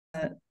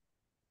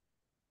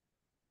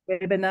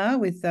webinar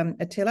with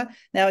Attila.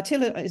 Now,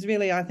 Attila is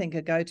really, I think,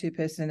 a go-to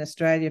person in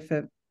Australia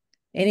for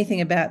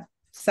anything about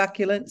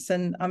succulents,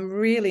 and I'm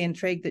really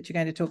intrigued that you're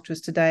going to talk to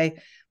us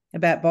today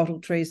about bottle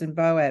trees and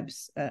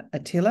Boabs,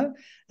 Attila.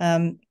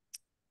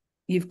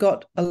 You've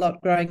got a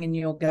lot growing in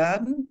your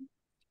garden,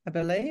 I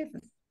believe,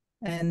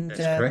 and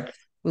that's correct.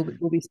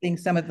 We'll be seeing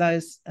some of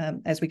those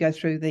as we go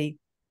through the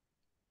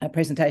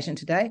presentation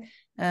today.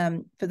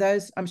 For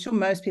those, I'm sure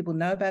most people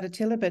know about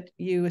Attila, but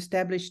you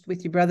established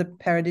with your brother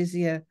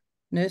Paradisia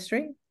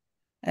Nursery,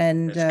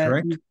 and that's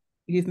correct.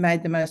 You've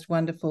made the most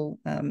wonderful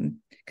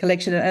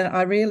collection. And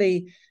I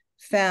really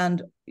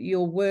found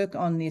your work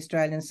on the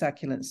Australian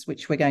succulents,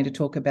 which we're going to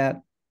talk about,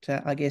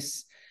 I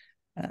guess,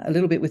 a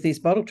little bit with these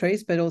bottle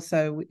trees, but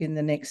also in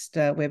the next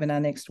webinar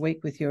next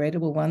week with your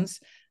edible ones.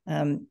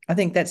 I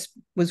think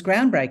was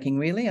groundbreaking,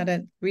 really. I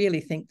don't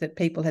really think that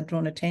people had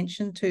drawn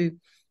attention to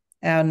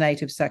our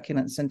native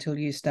succulents until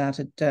you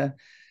started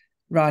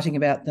writing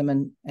about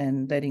them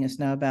and letting us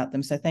know about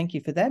them. So thank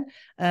you for that.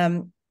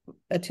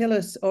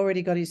 Attila's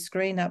already got his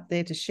screen up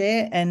there to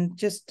share, and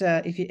just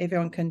if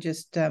everyone can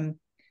just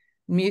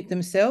mute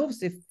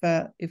themselves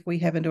if we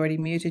haven't already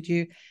muted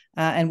you,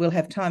 and we'll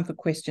have time for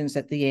questions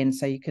at the end,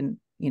 so you can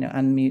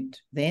unmute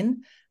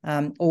then,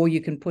 or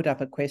you can put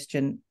up a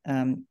question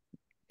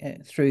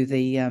through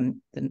the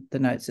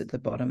notes at the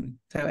bottom.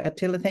 So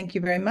Attila, thank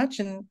you very much,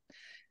 and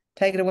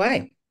take it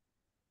away.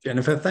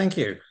 Jennifer, thank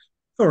you.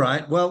 All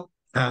right. Well,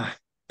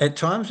 at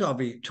times I'll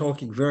be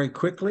talking very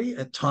quickly.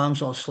 At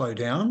times I'll slow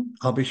down.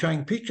 I'll be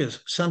showing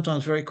pictures,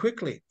 sometimes very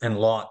quickly, and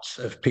lots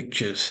of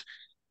pictures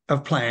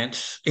of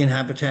plants in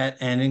habitat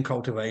and in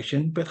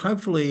cultivation. But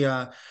hopefully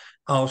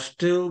I'll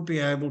still be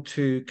able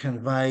to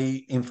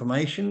convey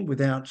information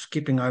without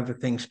skipping over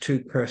things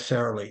too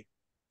cursorily.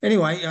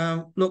 Anyway,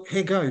 look,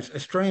 here goes.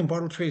 Australian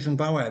bottle trees and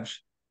Boabs.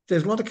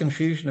 There's a lot of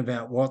confusion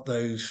about what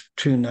those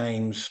two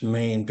names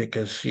mean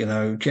because,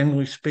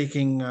 generally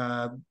speaking,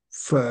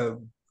 for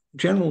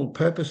general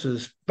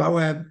purposes,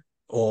 Boab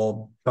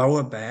or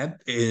Boabab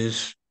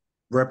is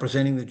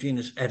representing the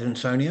genus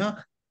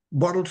Adansonia.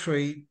 Bottle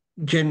tree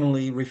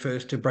generally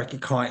refers to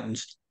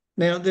brachychitons.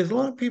 Now, there's a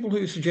lot of people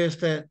who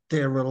suggest that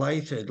they're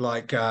related,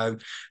 like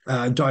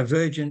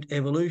divergent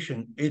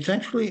evolution. It's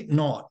actually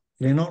not.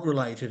 They're not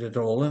related at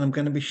all, and I'm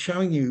going to be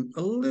showing you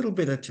a little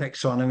bit of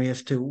taxonomy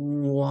as to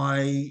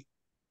why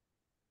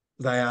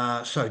they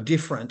are so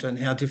different and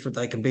how different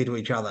they can be to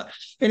each other.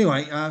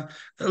 Anyway,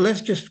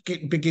 let's just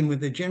begin with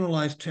the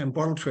generalized term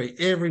bottle tree.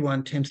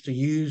 Everyone tends to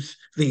use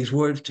these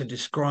words to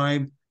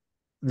describe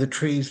the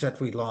trees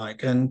that we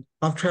like, and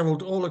I've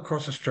travelled all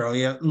across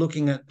Australia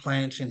looking at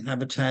plants in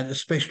habitat,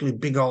 especially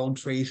big old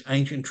trees,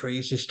 ancient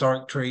trees,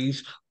 historic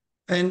trees,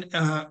 and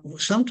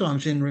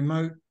sometimes in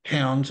remote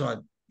towns I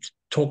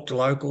talk to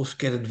locals,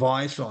 get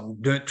advice on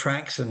dirt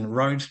tracks and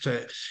roads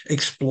to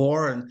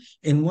explore. And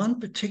in one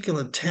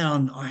particular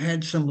town, I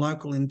had some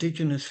local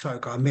Indigenous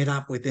folk I met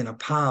up with in a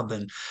pub,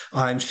 and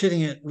I'm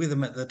sitting with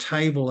them at the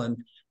table,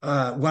 and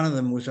one of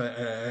them was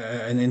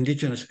an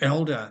Indigenous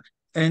elder.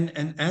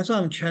 And as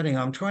I'm chatting,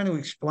 I'm trying to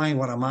explain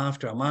what I'm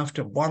after. I'm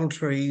after bottle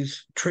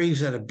trees, trees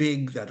that are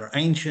big, that are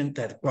ancient,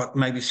 that have got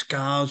maybe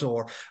scars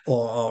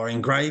or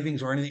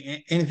engravings or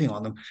anything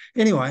on them.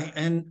 Anyway,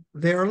 and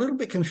they're a little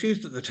bit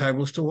confused at the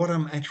table as to what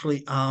I'm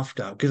actually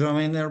after, because,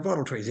 there are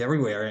bottle trees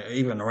everywhere,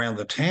 even around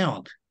the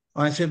town.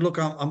 I said, look,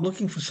 I'm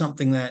looking for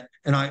something that,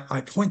 and I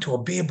point to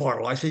a beer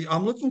bottle. I said,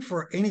 I'm looking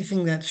for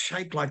anything that's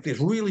shaped like this,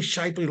 really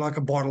shapely like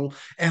a bottle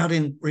out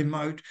in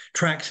remote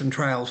tracks and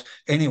trails.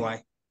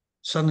 Anyway,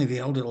 suddenly the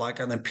elder, like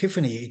an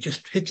epiphany, he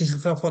just hits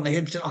himself on the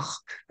head and said,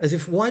 as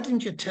if, why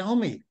didn't you tell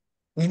me?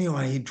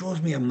 Anyway, he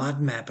draws me a mud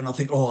map, and I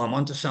think, I'm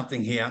onto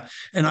something here.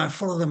 And I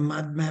follow the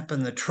mud map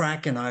and the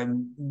track,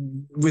 and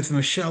with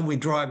Michele,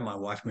 my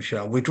wife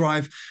Michele, we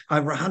drive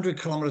over 100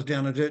 kilometres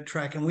down a dirt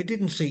track, and we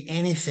didn't see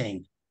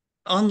anything.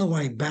 On the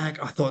way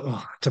back, I thought,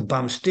 it's a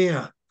bum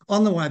steer.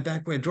 On the way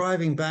back, we're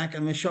driving back,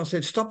 and Michele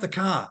said, stop the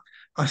car.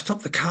 I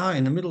stopped the car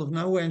in the middle of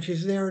nowhere, and she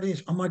said, there it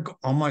is. Oh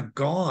my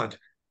God.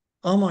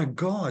 Oh my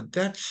God,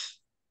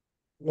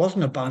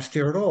 wasn't a bum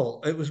steer at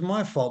all. It was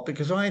my fault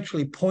because I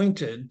actually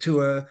pointed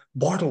to a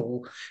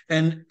bottle,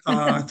 and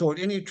I thought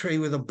any tree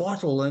with a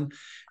bottle. And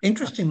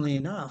interestingly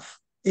enough,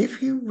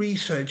 if you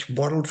research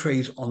bottle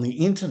trees on the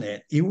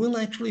internet, you will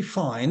actually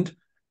find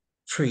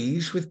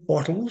trees with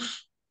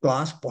bottles,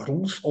 glass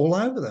bottles all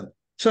over them.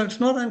 So it's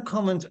not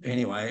uncommon.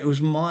 Anyway, it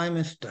was my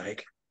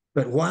mistake.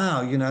 But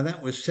wow,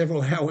 that was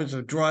several hours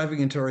of driving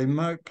into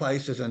remote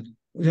places, and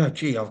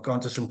I've gone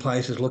to some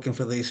places looking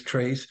for these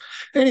trees.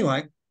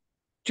 Anyway,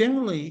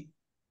 generally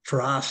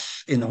for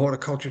us in the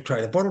horticulture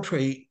trade, a bottle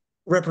tree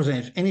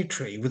represents any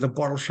tree with a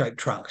bottle-shaped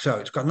trunk. So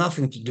it's got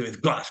nothing to do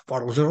with glass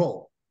bottles at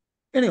all.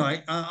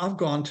 Anyway, I've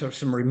gone to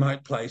some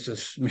remote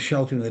places.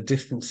 Michele's in the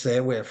distance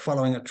there. We're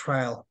following a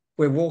trail.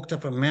 We walked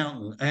up a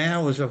mountain,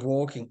 hours of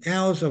walking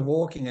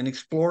and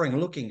exploring,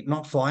 looking,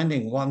 not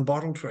finding one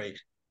bottle tree.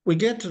 We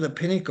get to the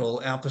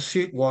pinnacle. Our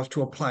pursuit was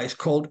to a place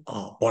called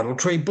Bottle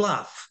Tree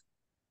Bluff.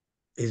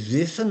 Is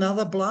this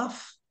another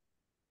bluff?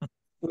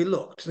 we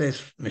looked.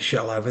 There's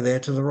Michele over there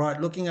to the right,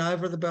 looking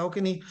over the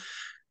balcony,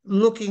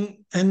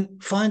 looking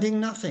and finding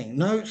nothing,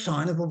 no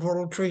sign of a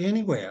bottle tree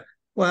anywhere.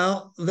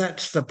 Well,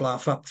 that's the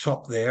bluff up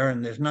top there,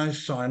 and there's no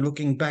sign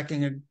looking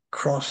backing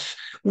across.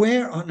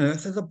 Where on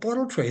earth are the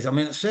bottle trees? I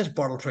mean, it says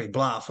bottle tree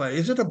bluff.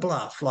 Is it a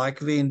bluff like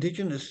the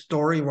Indigenous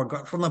story we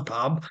got from the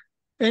pub?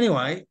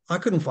 Anyway, I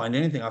couldn't find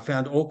anything. I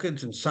found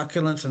orchids and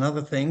succulents and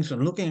other things,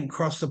 and looking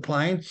across the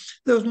plain,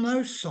 there was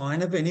no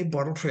sign of any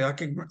bottle tree.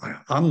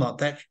 I'm not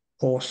that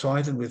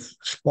foresighted with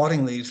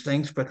spotting these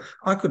things, but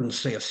I couldn't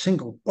see a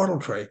single bottle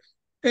tree.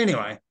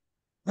 Anyway,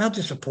 how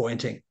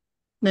disappointing.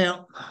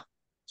 Now,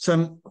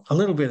 a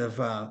little bit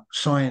of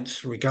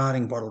science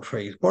regarding bottle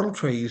trees. Bottle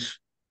trees,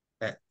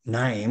 that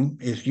name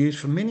is used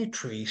for many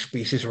tree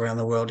species around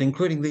the world,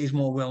 including these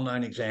more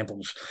well-known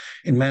examples.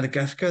 In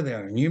Madagascar,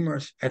 there are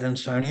numerous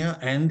Adansonia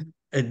and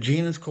a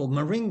genus called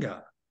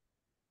Moringa.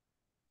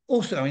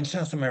 Also in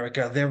South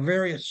America, there are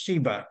various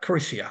Sheba,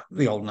 Carisia,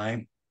 the old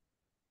name,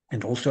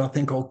 and also I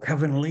think called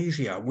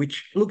Cavanalesia,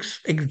 which looks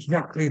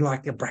exactly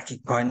like a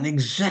brachychiton,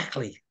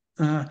 exactly.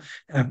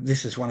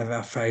 This is one of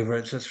our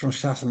favorites. It's from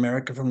South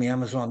America, from the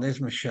Amazon.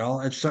 There's Michele.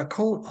 It's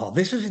called,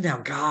 this is in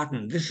our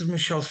garden. This is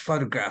Michele's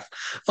photograph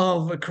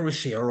of a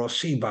Carisia or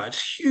Sheba.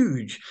 It's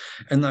huge.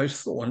 And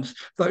those thorns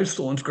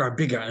grow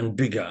bigger and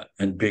bigger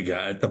and bigger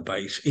at the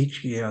base.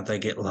 Each year they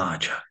get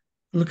larger.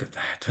 Look at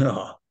that.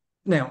 Oh.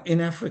 Now,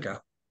 in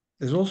Africa,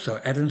 there's also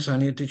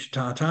Adansonia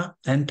digitata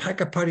and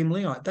Pachypodium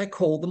lei. They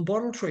call them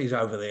bottle trees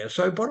over there.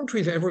 So bottle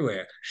trees are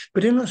everywhere.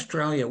 But in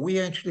Australia,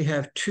 we actually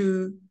have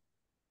two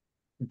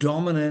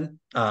dominant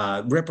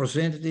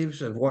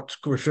representatives of what's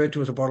referred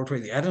to as a bottle tree,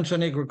 the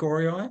Adansonia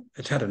gregorii.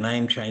 It's had a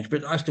name change,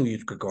 but I still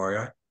use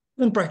gregorii,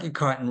 and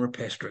Brachychiton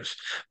rupestris.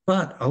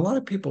 But a lot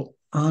of people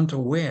aren't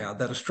aware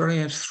that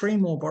Australia has 3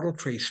 more bottle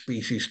tree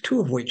species,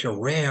 2 of which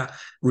are rare,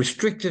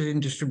 restricted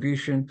in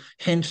distribution,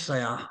 hence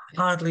they are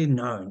hardly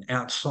known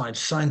outside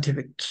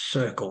scientific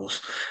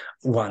circles.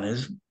 One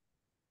is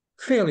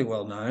fairly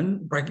well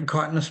known,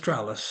 Brachychiton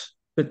australis,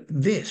 but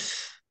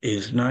this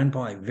is known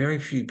by very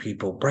few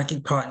people,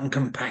 Brachychiton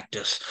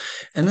compactus.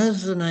 And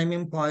as the name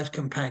implies,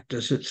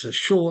 compactus, it's a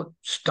short,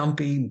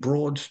 stumpy,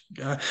 broad,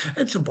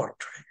 it's a bottle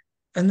tree.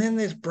 And then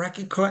there's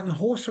Brachychiton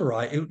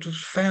horseri, which was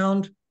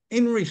found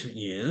in recent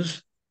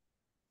years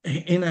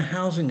in a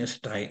housing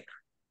estate.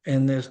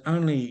 And there's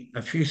only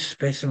a few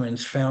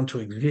specimens found to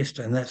exist,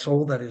 and that's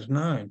all that is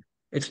known.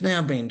 It's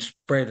now been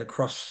spread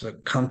across the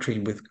country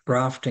with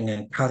grafting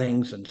and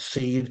cuttings and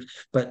seed,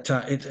 but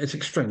it's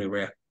extremely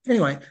rare.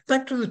 Anyway,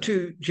 back to the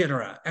 2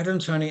 genera,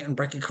 Adansonia and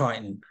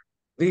Brachychiton.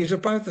 These are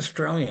both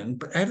Australian,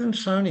 but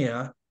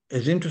Adansonia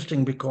is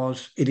interesting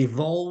because it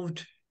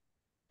evolved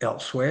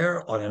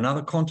elsewhere on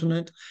another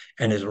continent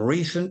and is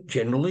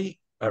generally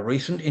a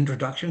recent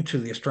introduction to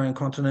the Australian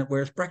continent,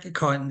 whereas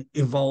Brachychiton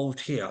evolved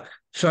here.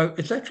 So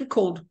it's actually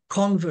called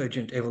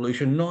convergent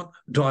evolution, not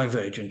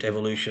divergent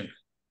evolution.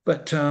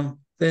 But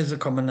there's the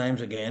common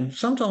names again.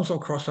 Sometimes I'll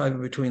cross over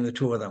between the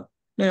 2 of them.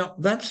 Now,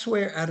 that's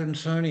where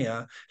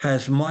Adansonia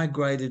has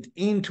migrated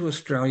into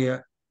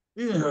Australia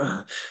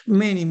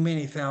many,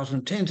 many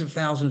thousands, tens of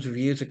thousands of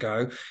years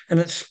ago, and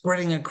it's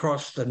spreading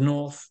across the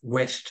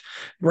northwest.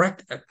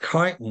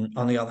 Brachychiton,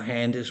 on the other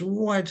hand, is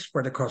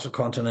widespread across the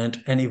continent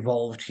and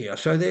evolved here.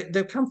 So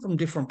they've come from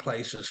different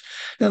places.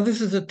 Now,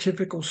 this is a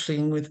typical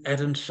scene with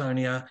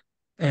Adansonia,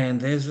 and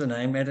there's the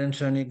name,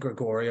 Adansonia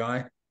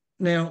gregorii.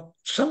 Now,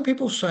 some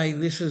people say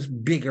this is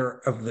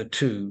bigger of the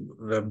 2.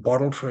 The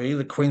bottle tree,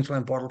 the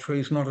Queensland bottle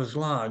tree, is not as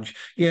large,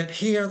 yet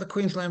here the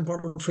Queensland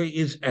bottle tree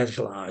is as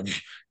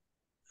large.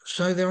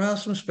 So there are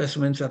some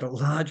specimens that are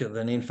larger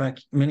than, in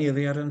fact, many of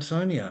the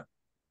Adansonia.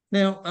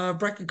 Now,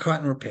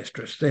 Brachychiton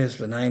rupestris, there's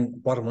the name,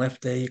 bottom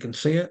left there, you can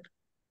see it.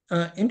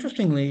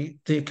 Interestingly,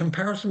 the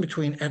comparison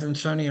between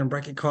Adansonia and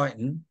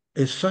Brachychiton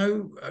is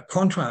so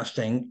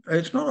contrasting,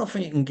 it's not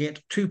often you can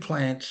get 2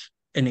 plants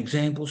and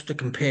examples to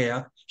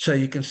compare so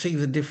you can see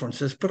the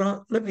differences.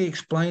 But let me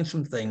explain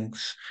some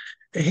things.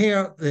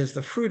 Here, there's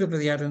the fruit of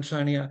the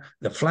Adansonia,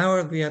 the flower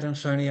of the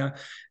Adansonia.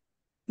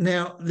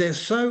 Now, they're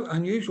so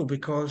unusual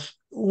because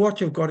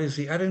what you've got is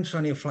the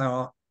Adansonia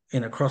flower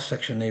in a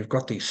cross-section. You've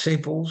got these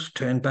sepals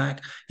turned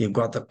back, you've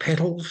got the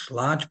petals,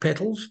 large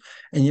petals,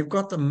 and you've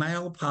got the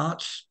male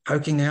parts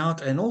poking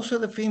out, and also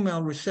the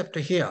female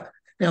receptor here.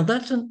 Now,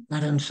 that's an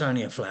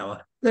Adansonia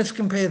flower. Let's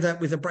compare that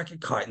with a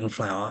Brachychiton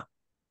flower.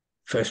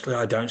 Firstly,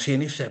 I don't see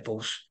any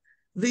sepals.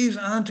 These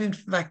aren't, in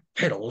fact,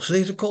 petals.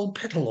 These are called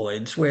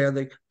petaloids, where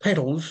the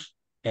petals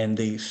and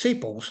the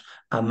sepals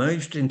are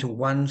merged into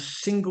one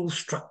single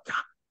structure.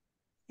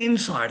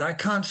 Inside, I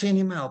can't see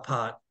any male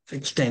part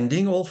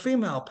extending or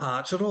female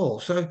parts at all.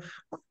 So,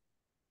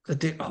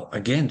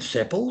 again,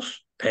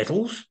 sepals,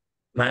 petals,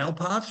 male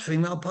parts,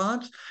 female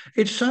parts.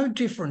 It's so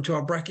different to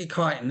a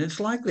Brachychiton. It's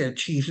like they're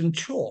cheese and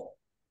chalk,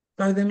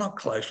 though they're not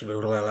closely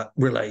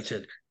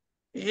related.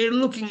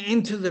 Looking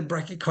into the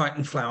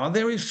Brachychiton flower,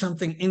 there is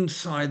something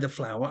inside the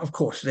flower. Of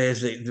course, there's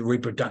the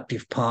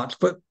reproductive parts,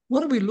 but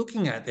what are we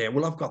looking at there?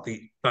 Well, I've got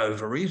the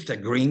ovaries, the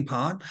green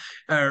part,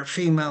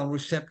 female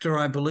receptor,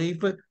 I believe,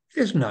 but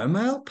there's no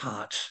male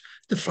parts.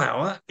 the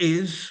flower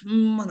is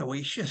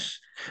monoecious.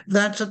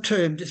 That's a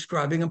term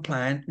describing a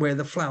plant where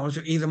the flowers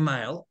are either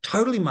male,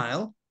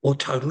 or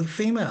totally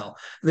female.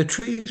 The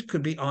trees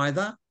could be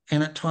either,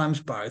 and at times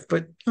both,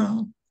 but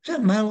is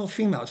that male or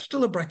female? It's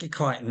still a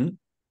brachychiton,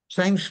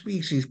 same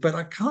species, but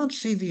I can't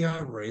see the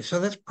ovaries, so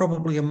that's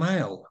probably a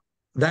male.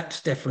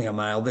 That's definitely a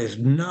male. There's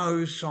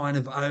no sign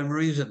of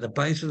ovaries at the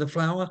base of the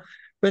flower,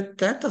 but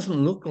that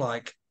doesn't look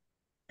like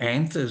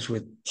anthers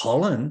with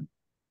pollen.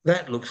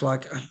 That looks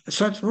like,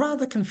 so it's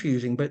rather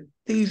confusing, but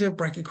these are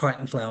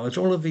brachychiton flowers.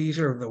 All of these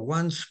are of the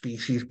one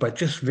species, but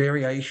just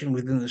variation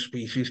within the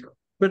species.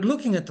 But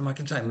looking at them, I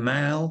can say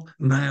male,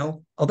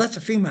 male. Oh, that's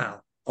a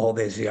female. Oh,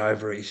 there's the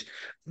ovaries.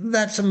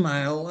 That's a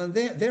male, and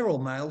they're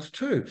all males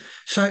too.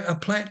 So a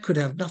plant could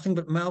have nothing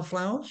but male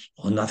flowers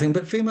or nothing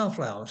but female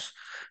flowers.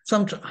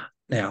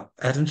 Now,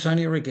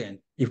 Adansonia again,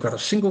 you've got a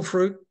single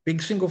fruit,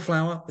 big single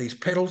flower, these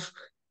petals.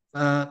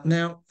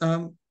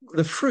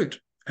 The fruit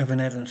of an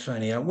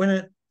Adansonia, when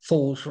it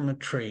falls from a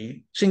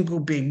tree, single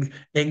big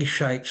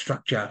egg-shaped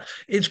structure,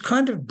 it's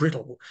kind of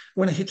brittle.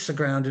 When it hits the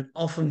ground, it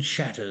often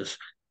shatters,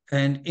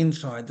 and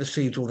inside the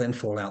seeds will then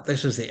fall out.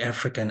 This is the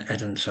African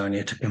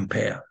Adansonia to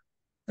compare.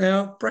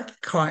 Now,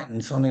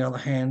 brachychitons, on the other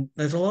hand,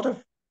 there's a lot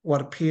of what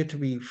appear to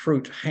be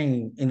fruit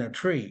hanging in a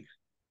tree,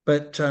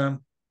 but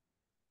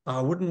I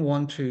wouldn't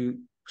want to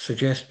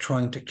suggest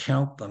trying to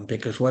count them,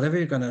 because whatever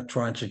you're going to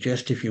try and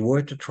suggest, if you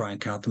were to try and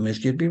count them,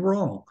 is you'd be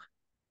wrong.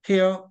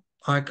 Here,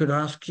 I could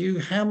ask you,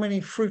 how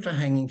many fruit are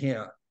hanging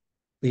here?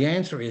 The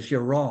answer is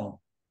you're wrong.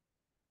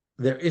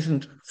 There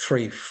isn't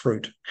 3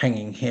 fruit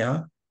hanging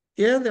here.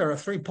 Yeah, there are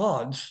 3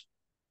 pods,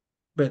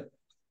 but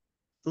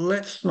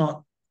let's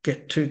not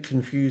get too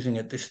confusing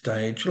at this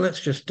stage. Let's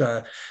just,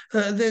 there's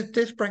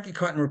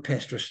Brachychiton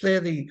rupestris. They're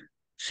the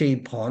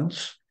seed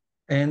pods.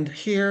 And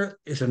here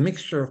is a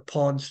mixture of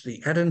pods.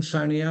 The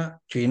Adansonia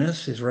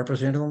genus is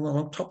represented on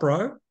the top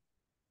row.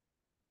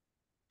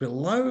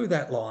 Below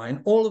that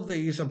line, all of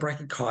these are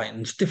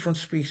brachychitons, different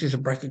species of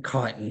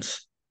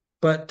brachychitons.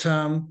 But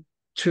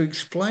to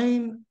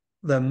explain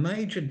the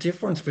major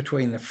difference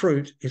between the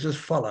fruit is as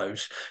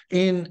follows.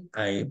 In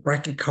a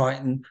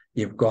brachychiton,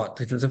 you've got,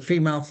 this is a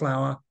female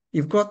flower,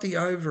 you've got the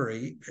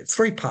ovary,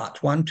 3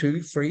 parts, 1,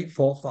 2, 3,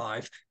 4,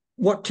 5.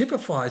 What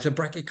typifies a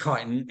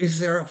brachychiton is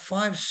there are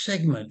 5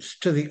 segments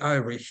to the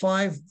ovary,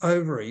 5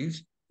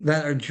 ovaries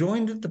that are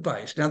joined at the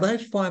base. Now,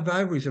 those 5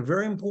 ovaries are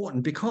very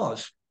important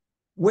because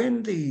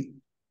when the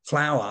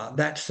flower,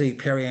 that's the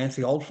perianth,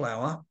 the old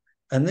flower,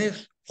 and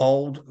the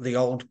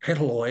old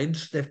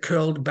petaloids, they've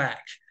curled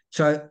back.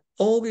 So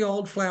all the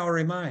old flower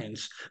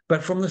remains.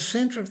 But from the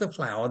center of the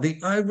flower, the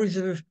ovaries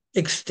have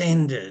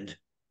extended.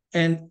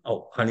 And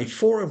only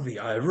 4 of the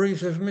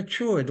ovaries have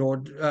matured or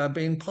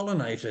been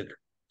pollinated.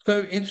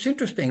 So it's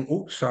interesting.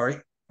 Oh, sorry.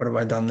 What have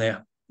I done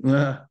there?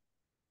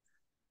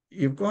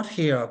 You've got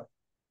here,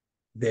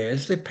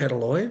 there's the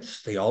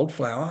petaloids, the old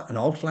flower, an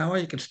old flower.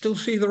 You can still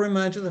see the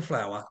remains of the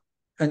flower.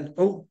 And,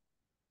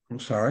 I'm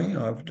sorry,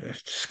 I've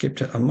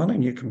skipped it. I'm on a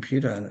new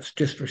computer and it's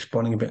just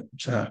responding a bit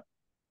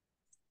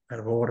out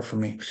of order for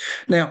me.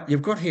 Now,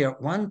 you've got here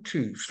 1,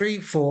 2, 3,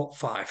 4,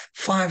 5.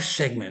 5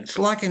 segments,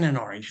 like in an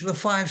orange, the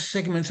 5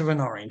 segments of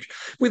an orange.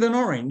 With an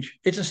orange,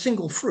 it's a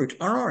single fruit,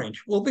 an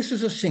orange. Well, this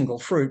is a single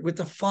fruit with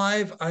the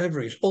 5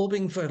 ovaries all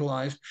being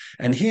fertilized.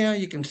 And here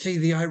you can see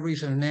the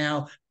ovaries are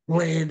now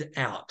bled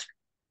out.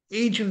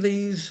 Each of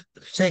these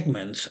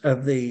segments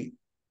of the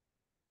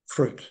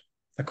fruit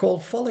are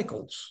called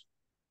follicles.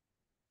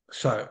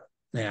 So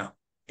now,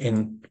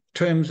 in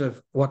terms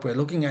of what we're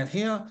looking at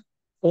here,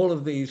 all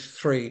of these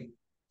 3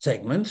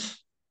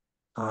 segments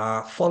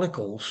are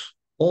follicles,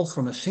 all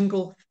from a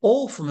single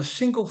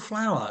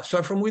flower.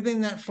 So from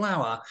within that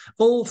flower,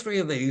 all 3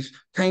 of these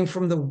came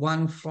from the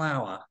one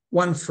flower,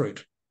 one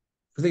fruit.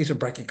 These are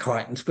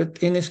brachychitons, but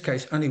in this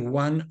case, only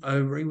 1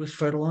 ovary was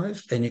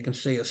fertilized. Then you can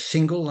see a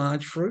single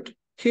large fruit.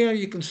 Here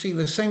you can see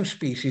the same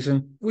species,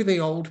 and with the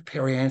old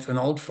perianth and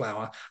old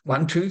flower,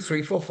 1, 2,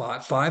 3, 4,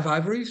 5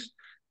 ovaries.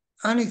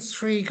 Only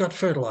 3 got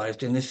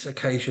fertilized in this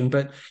occasion,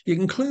 but you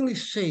can clearly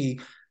see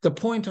the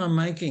point I'm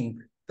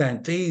making,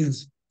 that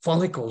these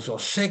follicles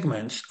or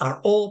segments are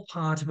all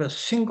part of a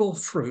single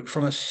fruit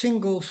from a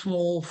single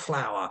small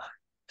flower.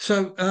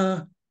 So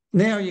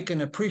now you can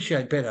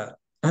appreciate better.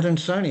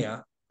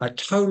 Adansonia are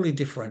totally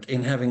different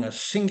in having a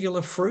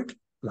singular fruit,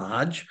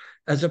 large,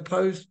 as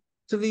opposed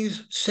to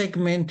these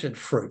segmented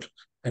fruit.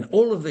 And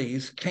all of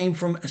these came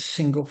from a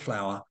single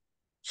flower.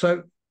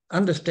 So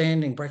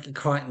understanding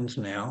brachychitons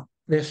now,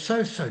 they're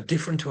so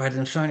different to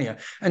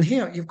Adansonia. And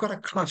here you've got a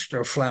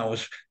cluster of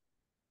flowers.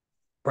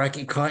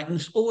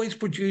 Brachychitons always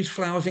produce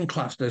flowers in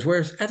clusters,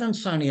 whereas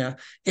Adansonia,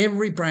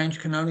 every branch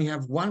can only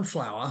have 1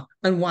 flower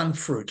and 1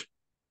 fruit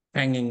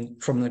hanging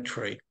from the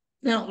tree.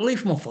 Now,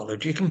 leaf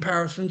morphology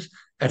comparisons.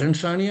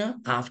 Adansonia,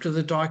 after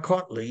the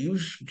dicot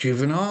leaves,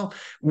 juvenile,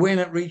 when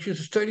it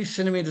reaches 30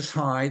 centimeters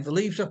high, the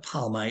leaves are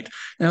palmate.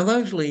 Now,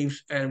 those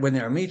leaves, when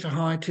they're 1 meter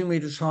high, 2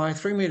 meters high,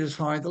 3 meters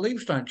high, the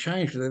leaves don't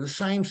change. They're the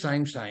same.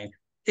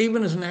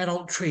 Even as an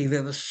adult tree,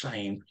 they're the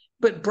same.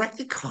 But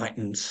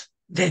brachychitons,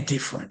 they're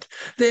different.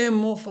 They're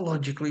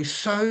morphologically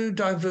so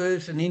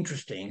diverse and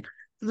interesting.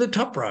 The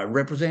top row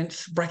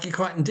represents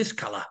Brachychiton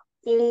discolor.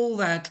 All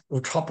that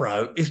top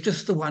row is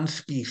just the one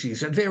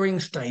species at varying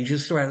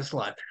stages throughout its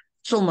life.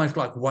 It's almost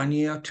like 1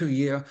 year, 2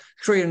 year,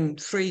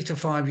 3 to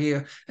 5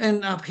 year.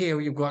 And up here,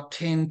 you've got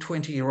 10,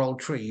 20-year-old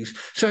trees.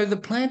 So the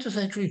plant has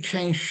actually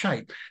changed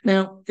shape.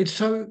 Now, it's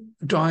so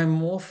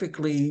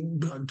dimorphically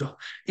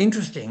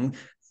interesting.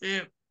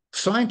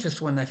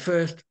 Scientists, when they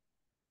first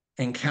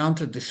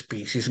encountered this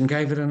species and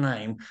gave it a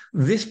name,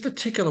 this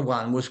particular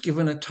one was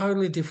given a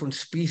totally different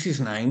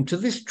species name to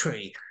this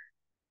tree,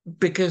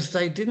 because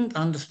they didn't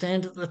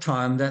understand at the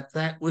time that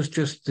that was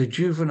just the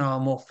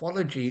juvenile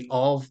morphology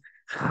of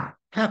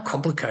how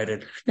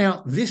complicated.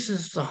 Now, this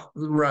is the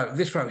row.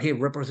 This row here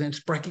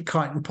represents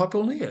Brachychiton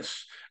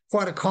populneus.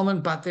 Quite a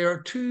common, but there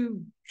are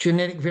two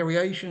genetic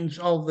variations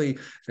of the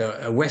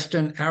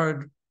western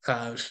arid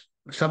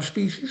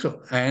subspecies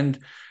and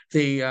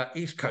the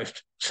East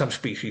Coast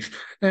subspecies.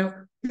 Now,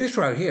 this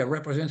row here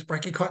represents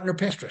Brachychiton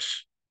rupestris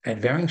at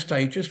varying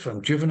stages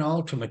from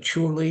juvenile to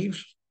mature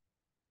leaves.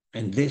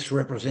 And this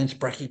represents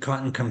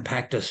Brachychiton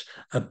compactus,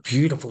 a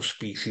beautiful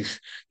species.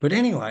 But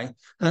anyway,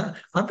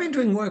 I've been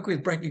doing work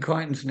with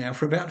Brachychitons now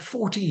for about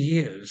 40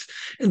 years.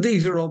 And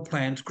these are all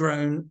plants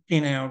grown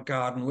in our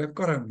garden. We've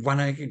got a 1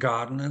 acre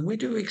garden and we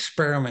do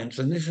experiments.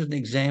 And this is an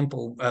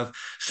example of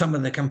some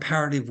of the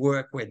comparative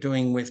work we're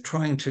doing with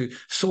trying to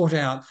sort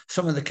out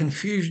some of the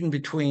confusion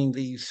between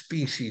these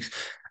species.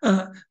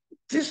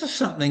 This is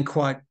something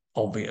quite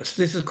obvious.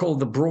 This is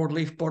called the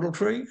broadleaf bottle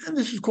tree, and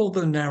this is called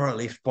the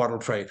narrow-leaf bottle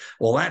tree.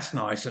 Well, that's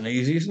nice and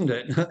easy, isn't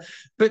it?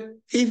 But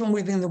even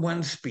within the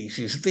one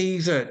species,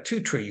 these are two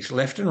trees,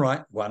 left and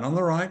right, one on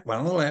the right, one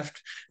on the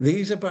left.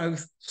 These are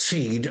both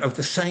seed of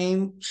the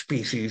same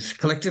species,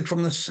 collected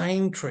from the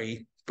same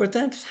tree. But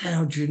that's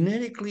how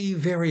genetically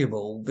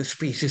variable the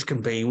species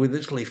can be with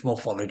its leaf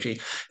morphology.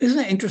 Isn't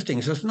it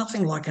interesting? So it's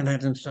nothing like an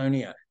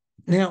Adansonia.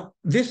 Now,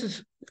 this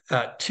is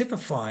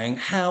typifying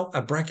how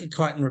a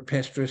Brachychiton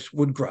rupestris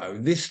would grow.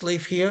 This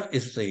leaf here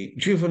is the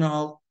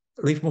juvenile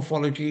leaf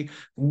morphology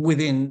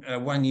within a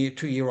 1 year,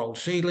 2-year-old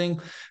seedling.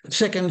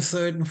 Second,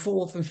 third, and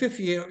fourth and fifth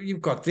year,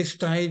 you've got this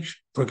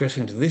stage,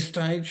 progressing to this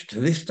stage, to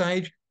this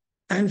stage.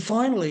 And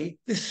finally,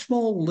 this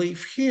small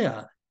leaf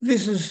here,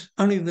 this is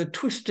only the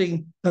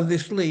twisting of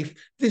this leaf.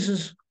 This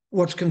is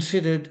what's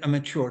considered a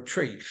mature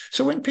tree.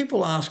 So when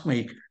people ask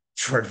me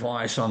for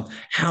advice on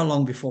how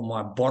long before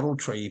my bottle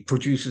tree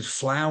produces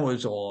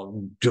flowers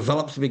or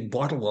develops a big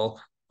bottle,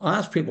 well, I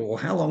ask people, well,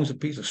 how long is a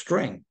piece of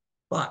string?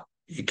 But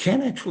you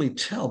can actually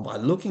tell by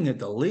looking at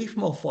the leaf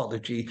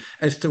morphology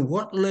as to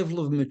what level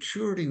of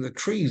maturity the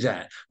tree's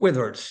at,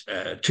 whether it's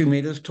 2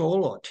 meters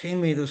tall or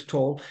 10 meters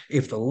tall.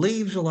 If the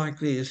leaves are like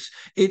this,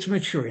 it's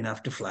mature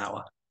enough to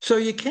flower. So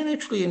you can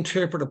actually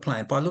interpret a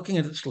plant by looking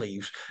at its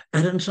leaves.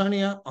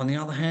 Adansonia, on the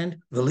other hand,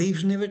 the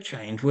leaves never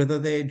change, whether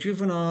they're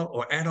juvenile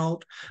or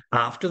adult.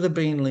 After the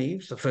bean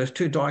leaves, the first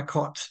two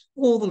dicots,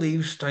 all the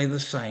leaves stay the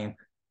same.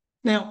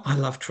 Now, I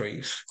love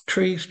trees.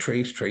 Trees.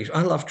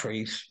 I love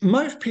trees.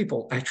 Most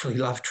people actually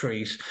love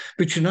trees.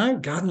 But you know,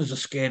 gardeners are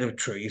scared of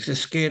trees. They're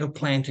scared of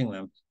planting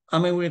them. I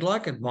mean, we'd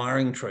like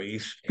admiring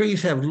trees.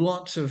 Trees have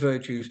lots of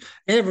virtues.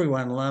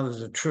 Everyone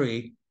loves a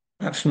tree.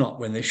 Perhaps not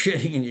when they're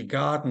shedding in your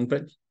garden,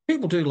 but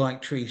people do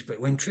like trees.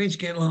 But when trees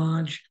get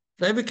large,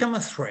 they become a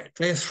threat.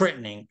 They're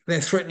threatening. They're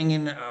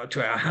threatening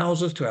to our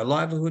houses, to our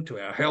livelihood, to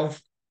our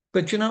health.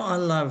 But you know, I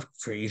love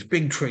trees,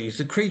 big trees,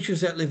 the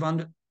creatures that live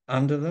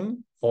under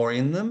them or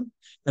in them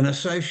and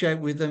associate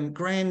with them.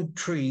 Grand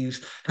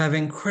trees have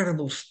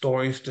incredible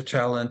stories to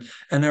tell and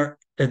are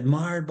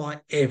admired by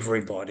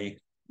everybody.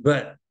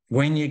 But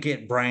when you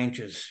get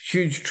branches,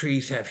 huge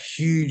trees have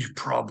huge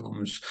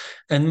problems.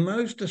 And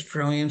most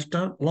Australians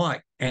don't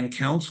like, and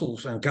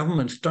councils and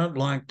governments don't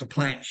like to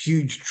plant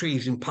huge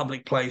trees in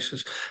public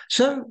places.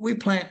 So we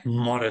plant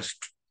modest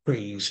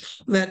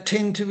trees that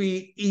tend to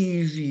be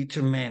easy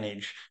to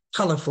manage,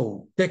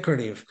 colourful,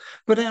 decorative.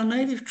 But our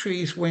native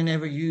trees,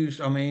 whenever used,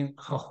 I mean,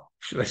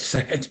 that's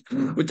sad.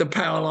 With the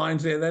power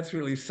lines there, that's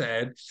really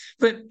sad.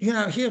 But, you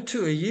know, here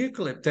too, a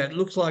eucalypt that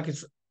looks like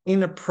it's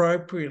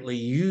inappropriately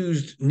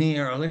used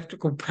near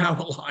electrical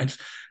power lines.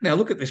 Now,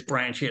 look at this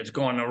branch here. It's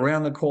gone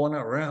around the corner,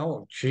 around.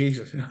 Oh,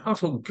 Jesus.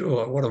 Oh,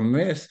 God, what a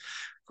mess.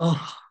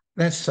 Oh,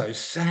 that's so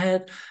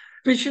sad.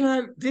 But, you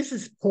know, this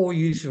is poor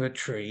use of a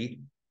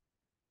tree.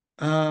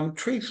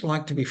 Trees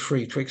like to be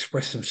free to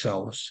express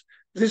themselves.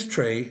 This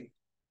tree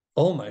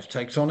almost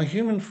takes on a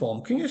human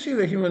form. Can you see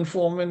the human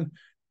form in?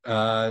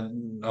 I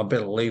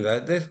better leave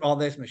that.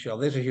 There's Michele.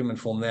 There's a human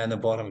form there in the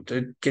bottom.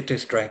 To get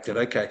distracted.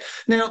 Okay.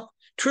 Now,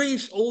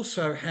 trees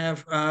also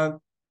have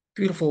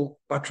beautiful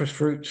buttress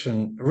roots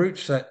and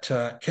roots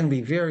that can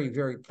be very,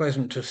 very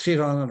pleasant to sit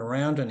on and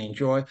around and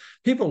enjoy.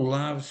 People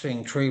love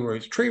seeing tree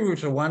roots. Tree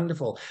roots are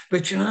wonderful.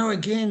 But, you know,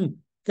 again,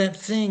 that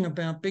thing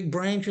about big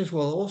branches,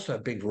 well, also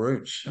big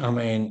roots. I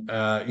mean,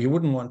 you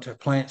wouldn't want to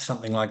plant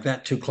something like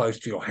that too close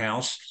to your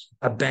house.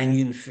 A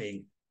banyan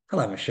fig.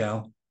 Hello,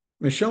 Michele.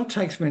 Michele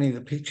takes many of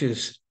the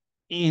pictures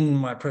in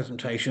my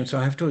presentation, so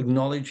I have to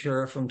acknowledge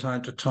her from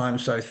time to time.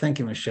 So thank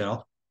you,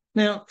 Michele.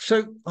 Now,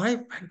 so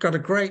I've got a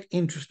great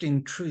interest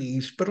in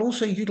trees, but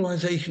also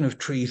utilization of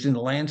trees in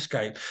the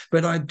landscape.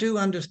 But I do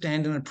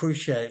understand and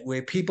appreciate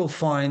where people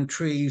find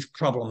trees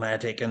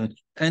problematic and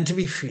to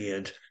be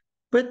feared.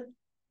 But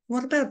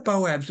what about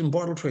Boabs and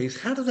bottle trees?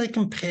 How do they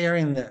compare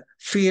in the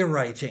fear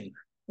rating?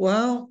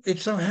 Well, it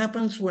so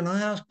happens when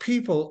I ask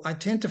people, I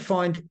tend to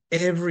find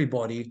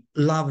everybody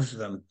loves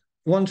them,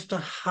 wants to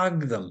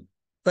hug them.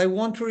 They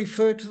want to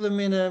refer to them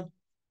in a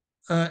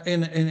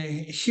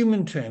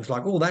human terms,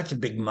 like, oh, that's a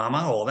big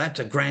mama, or that's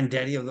a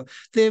granddaddy of the.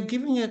 They're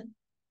giving it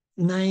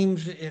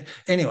names.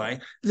 Anyway,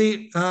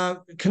 the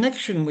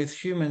connection with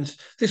humans.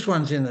 This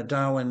one's in the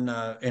Darwin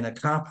in a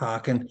car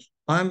park, and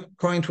I'm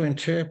going to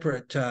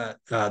interpret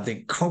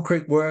the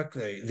concrete work,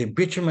 the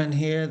bitumen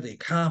here, the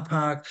car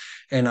park,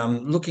 and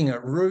I'm looking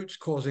at roots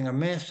causing a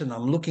mess, and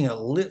I'm looking at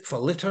for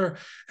litter.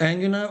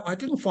 And, I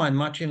didn't find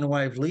much in the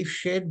way of leaf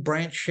shed,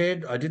 branch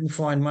shed. I didn't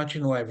find much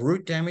in the way of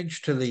root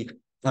damage to the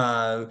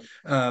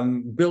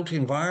built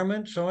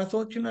environment. So I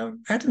thought,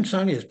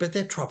 Adansonias, but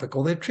they're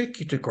tropical, they're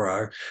tricky to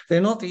grow.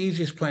 They're not the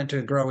easiest plant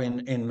to grow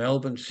in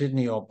Melbourne,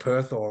 Sydney, or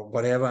Perth, or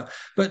whatever.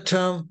 But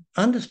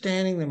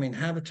understanding them in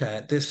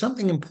habitat, there's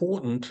something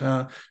important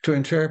to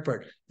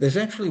interpret. There's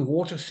actually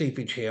water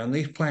seepage here, and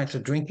these plants are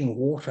drinking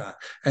water,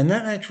 and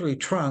that actually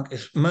trunk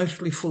is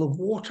mostly full of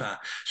water.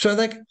 So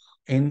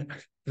in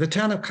the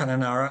town of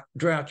Kununurra,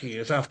 drought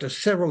years, after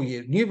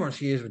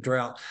numerous years of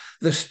drought,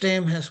 the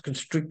stem has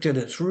constricted.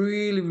 It's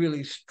really,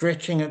 really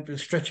stretching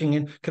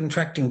in,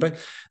 contracting. But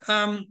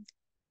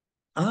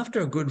after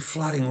a good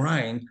flooding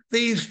rain,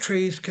 these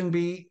trees can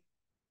be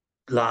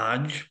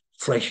large,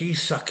 fleshy,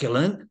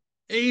 succulent.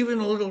 Even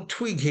a little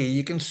twig here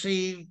you can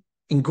see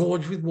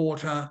engorged with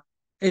water.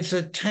 It's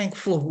a tank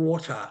full of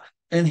water.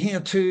 And here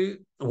too,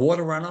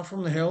 water runoff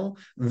from the hill.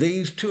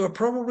 These two are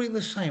probably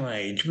the same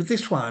age, but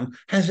this one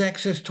has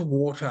access to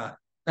water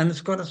and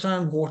it's got its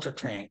own water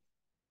tank.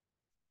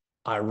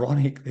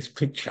 Ironic, this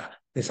picture.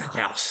 There's a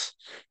house.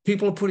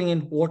 People are putting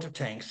in water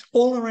tanks.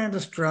 All around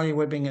Australia,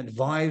 we're being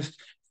advised,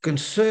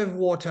 conserve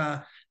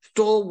water,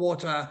 store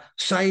water,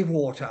 save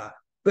water.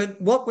 But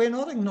what we're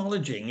not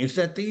acknowledging is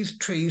that these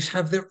trees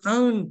have their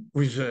own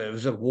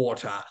reserves of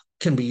water,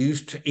 can be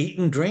used to eat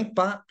and drink,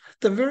 but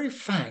the very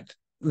fact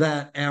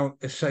that our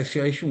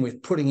association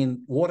with putting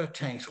in water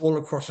tanks all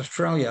across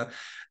Australia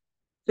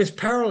is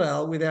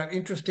parallel with our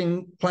interest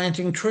in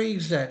planting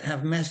trees that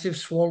have massive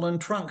swollen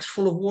trunks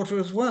full of water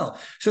as well.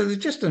 So there's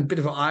just a bit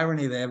of an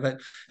irony there,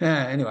 but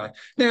anyway.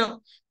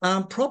 Now,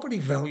 property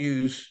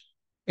values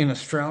in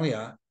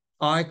Australia,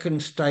 I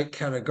can state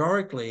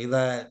categorically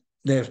that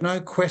there's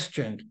no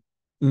question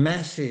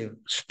massive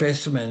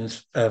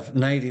specimens of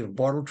native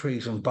bottle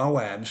trees and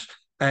Boabs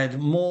add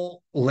more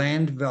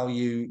land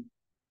value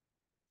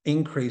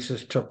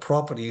increases to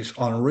properties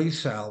on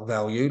resale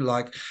value.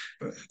 Like,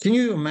 can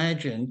you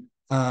imagine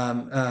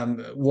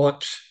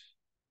what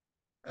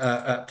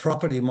a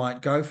property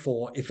might go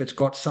for if it's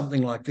got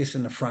something like this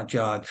in the front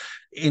yard?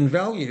 In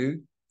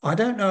value, I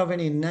don't know of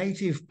any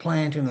native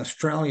plant in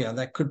Australia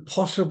that could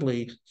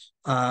possibly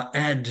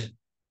add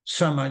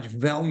so much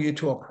value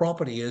to a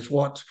property as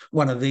what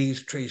one of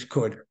these trees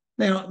could.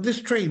 Now,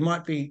 this tree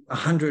might be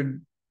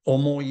 100 or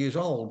more years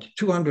old,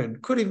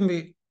 200, could even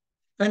be.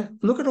 And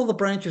look at all the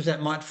branches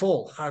that might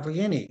fall,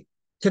 hardly any.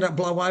 Can it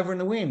blow over in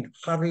the wind?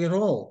 Hardly at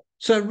all.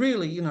 So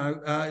really,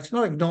 it's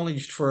not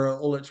acknowledged for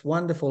all its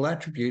wonderful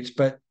attributes,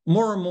 but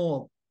more and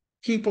more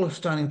people are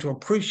starting to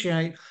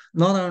appreciate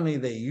not only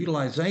their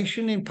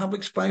utilization in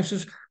public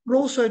spaces, but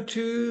also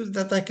too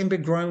that they can be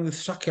grown with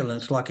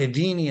succulents like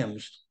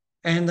adeniums,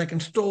 and they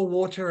can store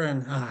water.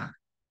 And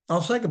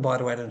I'll say goodbye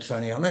to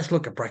Adansonia. Let's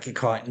look at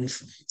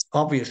brachychitons.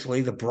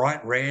 Obviously, the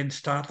bright red,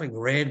 startling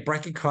red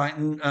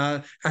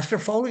brachychiton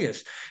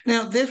astrofolius.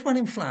 Now, there's one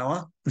in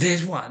flower.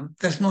 There's one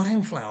that's not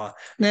in flower.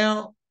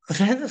 Now,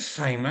 they're the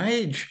same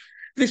age.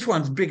 This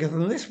one's bigger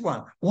than this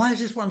one. Why is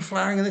this one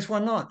flowering and this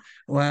one not?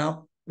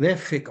 Well, they're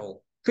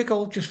fickle.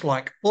 Fickle, just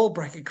like all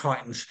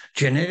brachychitons,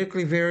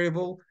 genetically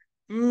variable,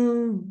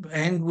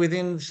 and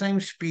within the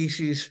same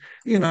species,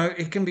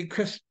 it can be,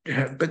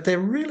 but they're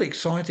really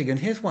exciting. And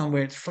here's one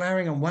where it's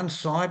flowering on one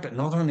side, but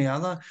not on the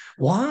other.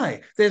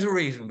 Why? There's a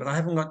reason, but I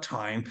haven't got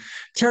time.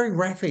 Terry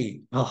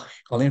Raffy,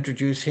 I'll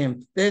introduce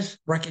him. There's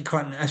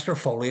Brachychiton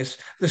astrofolius,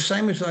 the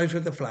same as those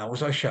with the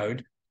flowers I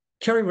showed.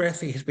 Terry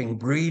Raffy has been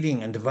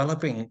breeding and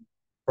developing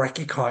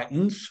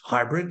brachychitons,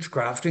 hybrids,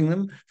 grafting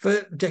them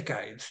for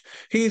decades.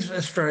 He's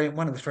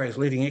one of Australia's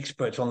leading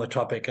experts on the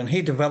topic, and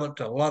he developed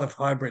a lot of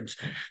hybrids.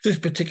 This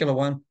particular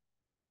one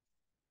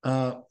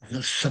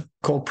is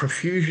called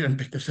Profusion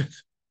because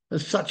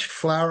there's such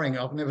flowering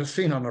I've never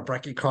seen on a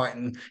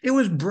brachychiton. It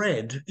was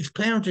bred, its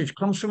parentage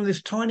comes from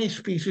this tiny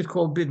species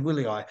called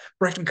Bidwillii,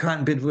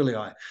 Brachychiton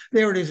bidwillii.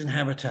 There it is in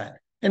habitat,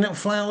 and it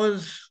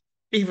flowers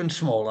even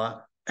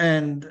smaller,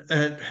 and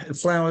it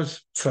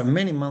flowers for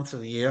many months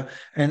of the year.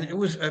 And it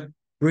was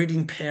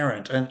breeding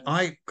parent, and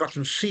I got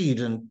some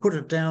seed and put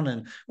it down,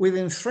 and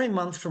within 3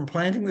 months from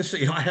planting the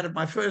seed, I had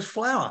my first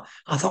flower.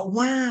 I thought,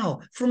 wow,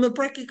 from a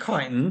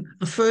brachychiton,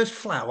 the first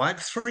flower at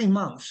 3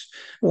 months.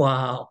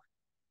 Wow.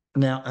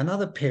 Now,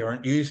 another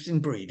parent used in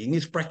breeding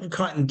is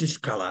Brachychiton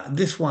discolor.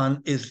 This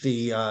one is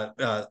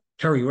the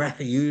Terry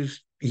Rather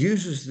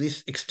uses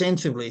this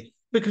extensively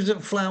because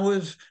it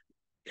flowers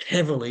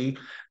heavily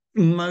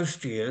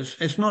most years.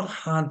 It's not a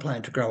hard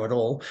plant to grow at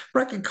all.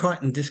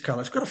 Brachychiton discolor,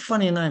 it's got a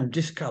funny name,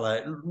 discolor.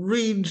 It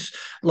reads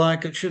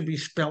like it should be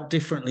spelt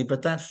differently,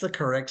 but that's the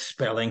correct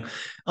spelling.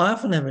 I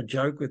often have a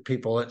joke with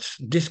people, it's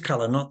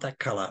discolor, not that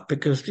color,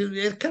 because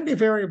it can be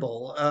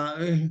variable.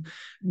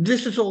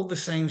 This is all the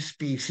same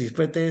species,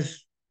 but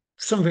there's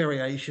some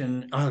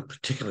variation. I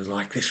particularly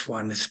like this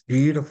one. It's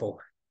beautiful.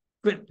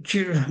 But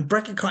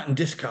Brachychiton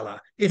discolor,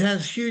 it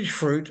has huge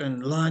fruit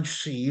and large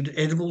seed,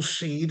 edible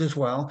seed as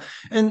well.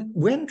 And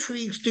when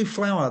trees do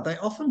flower, they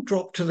often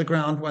drop to the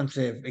ground once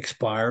they've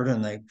expired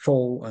and they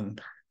fall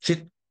and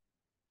sit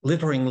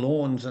littering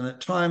lawns. And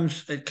at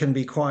times it can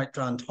be quite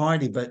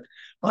untidy, but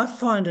I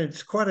find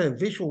it's quite a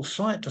visual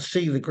sight to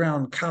see the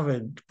ground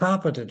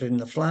carpeted in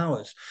the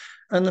flowers.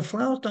 And the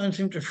flowers don't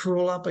seem to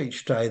shrivel up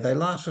each day. They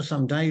last for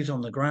some days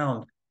on the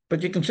ground.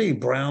 But you can see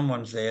brown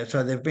ones there.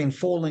 So they've been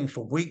falling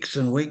for weeks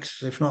and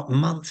weeks, if not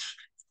months.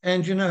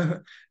 And,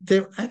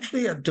 they're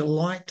actually a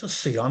delight to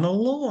see on a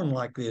lawn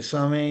like this.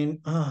 I mean,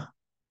 how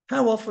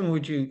often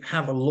would you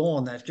have a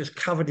lawn that's just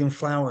covered in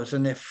flowers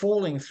and they're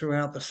falling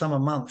throughout the summer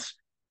months?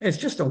 It's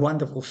just a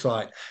wonderful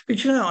sight.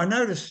 But, I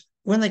notice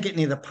when they get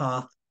near the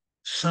path,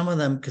 some of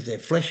them, because they're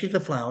fleshy, the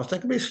flowers, they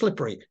can be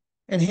slippery.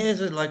 And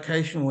here's a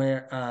location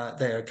where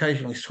they're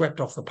occasionally swept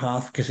off the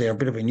path because they're a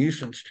bit of a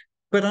nuisance.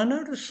 But I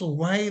notice the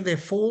way they're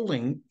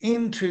falling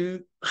into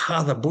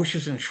other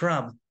bushes and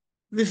shrubs.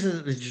 This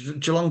is the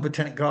Geelong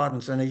Botanic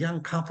Gardens, and a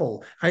young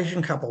couple,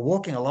 Asian couple,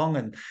 walking along,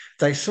 and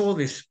they saw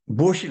this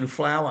bush in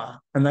flower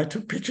and they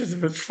took pictures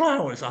of its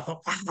flowers. I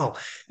thought, wow.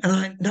 And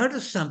I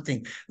noticed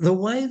something. The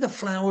way the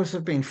flowers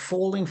have been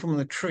falling from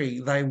the tree,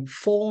 they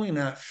fall in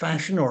a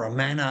fashion or a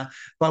manner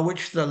by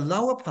which the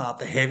lower part,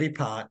 the heavy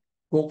part,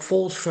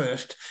 falls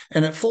first,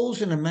 and it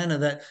falls in a manner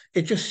that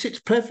it just sits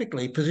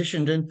perfectly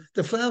positioned, and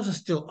the flowers are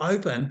still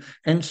open.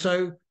 And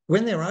so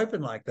when they're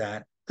open like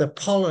that, the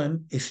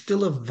pollen is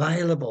still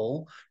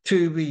available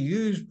to be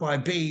used by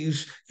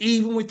bees,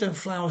 even with the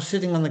flowers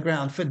sitting on the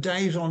ground for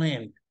days on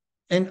end.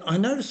 And I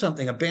noticed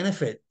something, a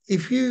benefit.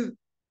 If you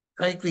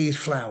take these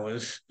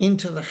flowers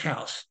into the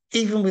house,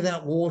 even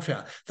without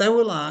water, they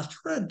will last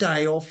for a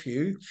day off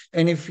you.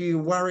 And if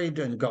you're worried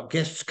and got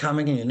guests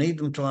coming and you need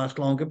them to last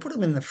longer, put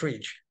them in the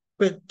fridge.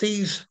 But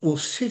these will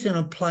sit in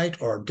a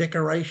plate or a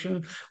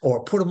decoration,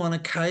 or put them on a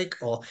cake,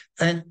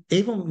 and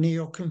even near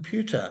your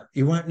computer.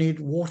 You won't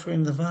need water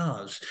in the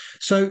vase.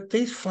 So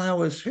these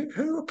flowers,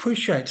 who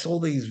appreciates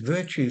all these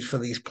virtues for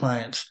these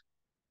plants?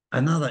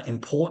 Another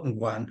important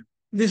one.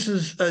 This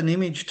is an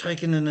image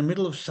taken in the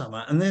middle of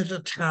summer, and there's a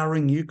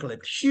towering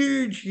eucalypt,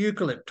 huge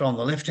eucalypt on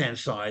the left-hand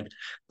side.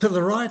 To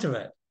the right of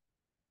it,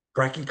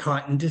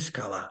 Brachychiton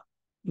discolor.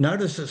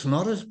 Notice it's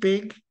not as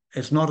big,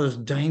 it's not as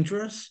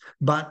dangerous,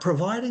 but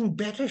providing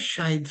better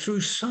shade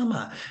through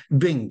summer.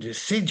 Being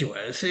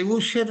deciduous, it will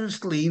shed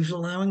its leaves,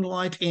 allowing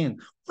light in.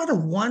 What a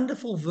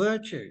wonderful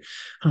virtue.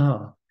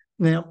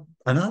 Now,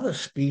 another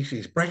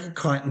species,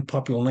 Brachychiton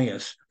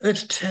popularneus,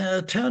 it's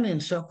a town in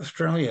South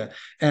Australia,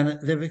 and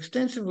they've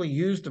extensively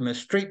used them as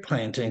street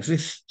plantings,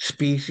 this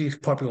species,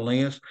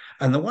 popularneus.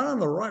 And the one on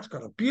the right's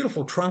got a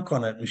beautiful trunk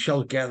on it, and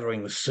Michelle's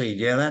gathering the seed.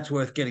 Yeah, that's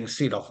worth getting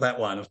seed off that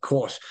one, of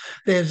course.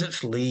 There's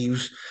its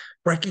leaves.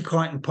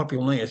 Brachychiton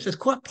popularneus. It's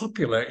quite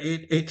popular.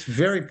 It's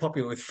very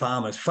popular with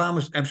farmers.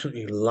 Farmers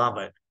absolutely love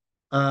it.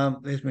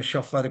 There's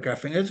Michele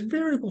photographing. It's a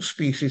variable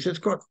species. It's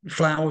got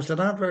flowers that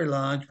aren't very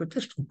large, but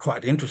just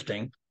quite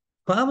interesting.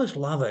 Farmers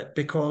love it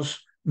because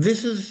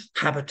this is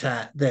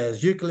habitat.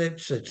 There's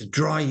eucalypts. It's a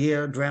dry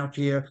year, drought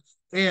year.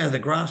 Yeah, the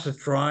grass is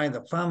dry.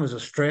 The farmers are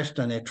stressed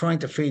and they're trying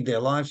to feed their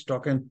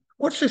livestock. And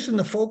what's this in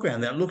the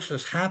foreground that looks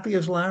as happy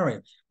as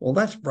Larry? Well,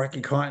 that's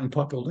Brachychiton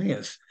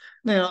popularneus.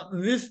 Now,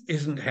 this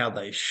isn't how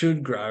they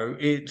should grow.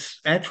 It's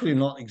actually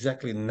not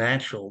exactly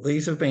natural.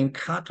 These have been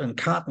cut and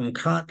cut and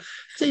cut.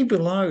 See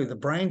below the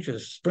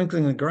branches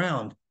sprinkling the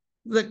ground.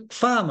 The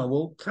farmer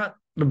will cut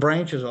the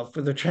branches off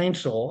with a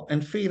chainsaw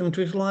and feed them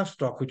to his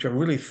livestock, which are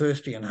really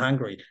thirsty and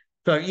hungry.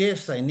 So,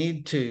 yes, they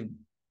need to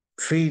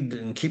feed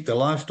and keep the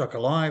livestock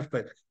alive,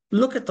 but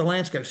look at the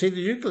landscape. See,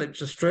 the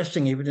eucalypts are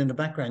stressing even in the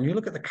background. You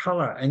look at the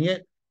colour, and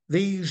yet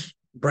these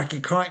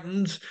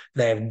brachychitons,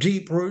 they have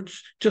deep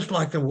roots, just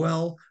like the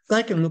well.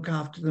 They can look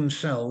after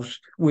themselves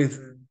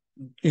with,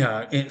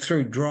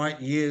 through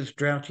drought years.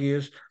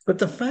 But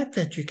the fact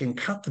that you can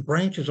cut the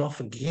branches off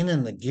again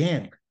and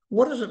again,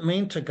 what does it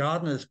mean to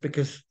gardeners?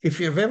 Because if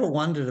you've ever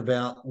wondered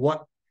about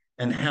what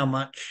and how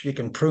much you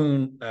can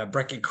prune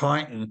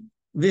brachychiton,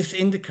 this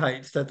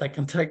indicates that they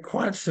can take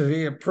quite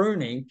severe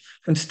pruning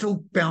and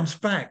still bounce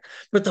back.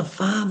 But the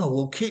farmer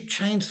will keep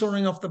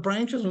chainsawing off the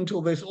branches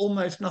until there's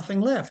almost nothing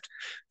left.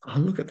 Oh,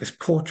 look at this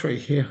poor tree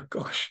here.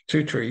 Gosh,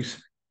 2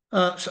 trees.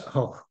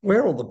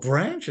 Where are all the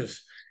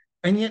branches?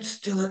 And yet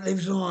still it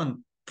lives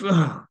on.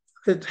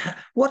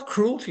 What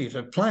cruelty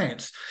to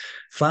plants.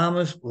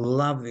 Farmers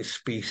love this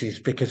species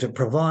because it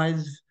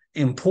provides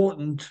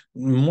important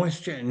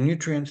moisture and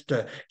nutrients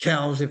to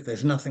cows if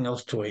there's nothing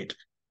else to eat.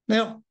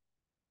 Now,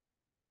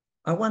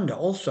 I wonder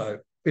also,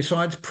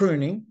 besides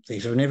pruning,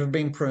 these have never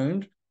been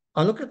pruned,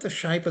 I look at the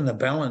shape and the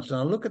balance, and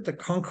I look at the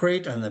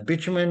concrete and the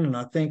bitumen, and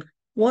I think,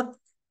 what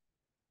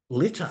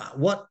litter,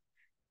 what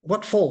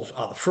falls?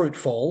 Oh, the fruit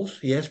falls,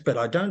 yes, but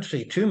I don't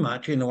see too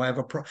much in the way of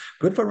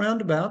good for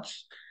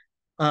roundabouts,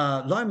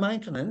 low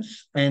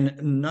maintenance, and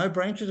no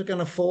branches are going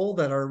to fall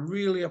that are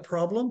really a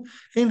problem.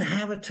 In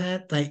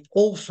habitat, they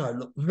also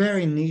look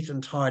very neat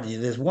and tidy.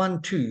 There's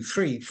 1, 2,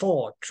 3,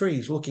 4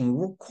 trees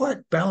looking quite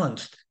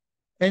balanced.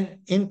 And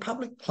in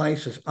public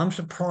places, I'm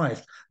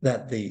surprised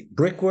that the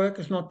brickwork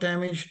is not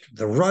damaged,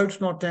 the road's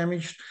not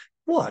damaged.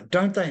 What,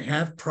 don't they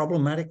have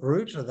problematic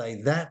routes? Are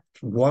they that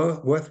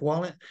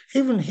worthwhile?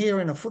 Even here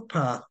in a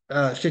footpath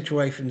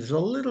situation, there's a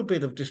little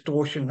bit of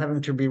distortion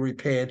having to be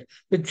repaired.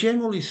 But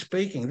generally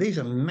speaking, these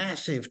are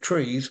massive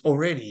trees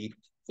already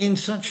in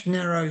such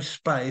narrow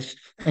space,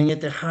 and yet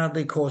they're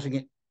hardly causing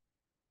it.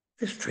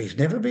 This tree's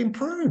never been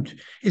pruned.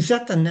 Is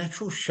that the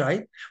natural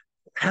shape?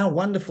 How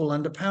wonderful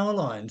under power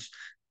lines.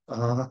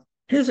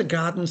 Here's a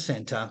garden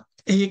centre.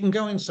 You can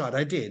go inside.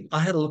 I did. I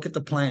had a look at the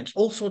plants,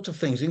 all sorts of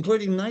things,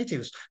 including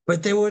natives,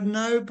 but there were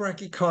no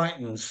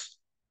brachychitons.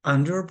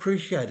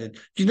 Underappreciated.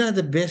 Do you know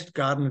the best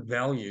garden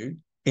value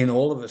in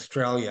all of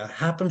Australia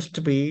happens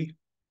to be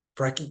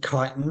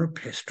Brachychiton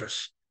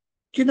rupestris?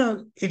 Do you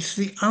know it's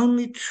the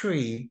only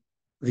tree,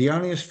 the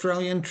only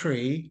Australian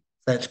tree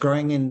that's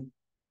growing in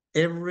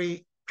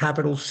every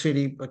capital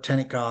city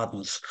botanic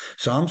gardens.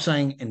 So I'm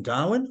saying in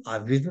Darwin, I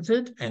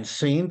visited and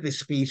seen this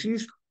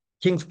species.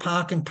 Kings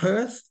Park in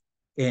Perth,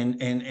 in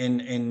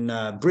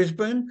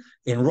Brisbane,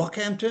 in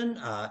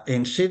Rockhampton,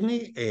 in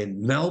Sydney,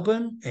 in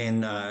Melbourne,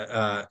 in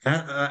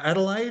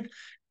Adelaide,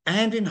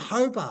 and in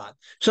Hobart.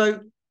 So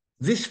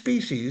this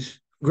species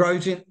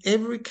grows in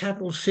every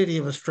capital city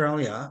of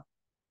Australia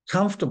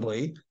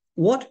comfortably.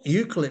 What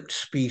eucalypt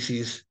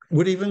species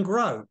would even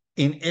grow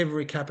in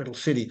every capital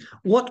city?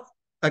 What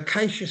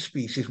acacia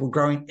species will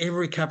grow in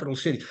every capital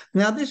city?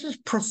 Now, this is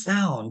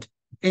profound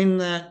in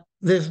that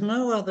there's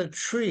no other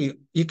tree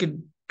you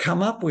could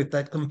come up with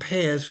that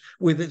compares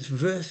with its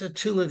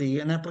versatility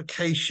and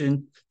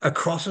application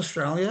across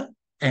Australia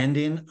and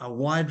in a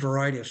wide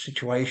variety of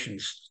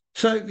situations.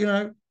 So, you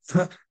know,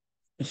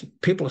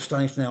 people are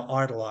starting to now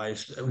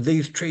idolize.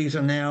 These trees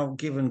are now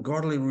given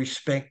godly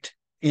respect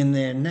in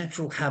their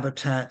natural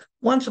habitat.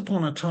 Once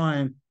upon a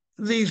time,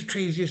 these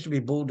trees used to be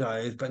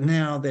bulldozed, but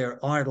now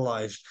they're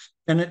idolized.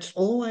 And it's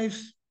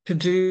always to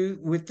do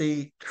with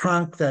the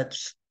trunk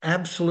that's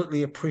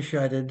absolutely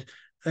appreciated.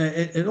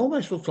 It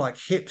almost looks like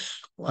hips,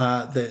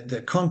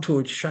 the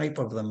contoured shape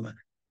of them.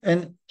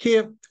 And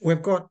here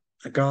we've got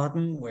a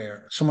garden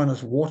where someone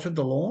has watered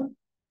the lawn,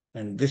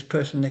 and this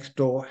person next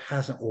door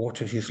hasn't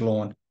watered his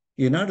lawn.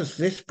 You notice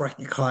this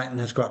brachychiton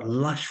has got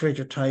lush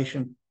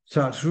vegetation,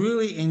 so it's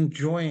really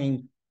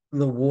enjoying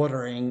the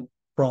watering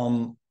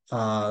from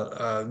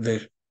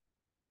the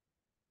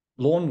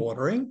lawn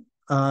watering.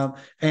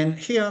 And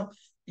here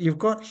you've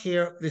got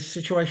here this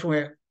situation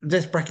where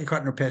there's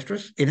Brachychiton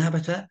rupestris in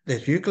habitat.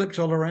 There's eucalypts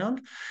all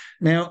around.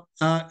 Now,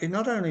 it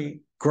not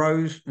only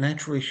grows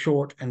naturally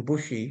short and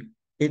bushy,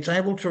 it's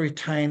able to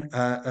retain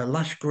a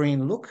lush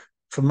green look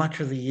for much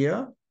of the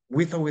year,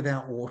 with or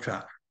without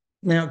water.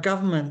 Now,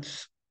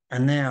 governments are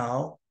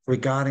now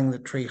regarding the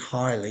tree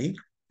highly,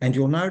 and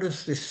you'll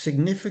notice this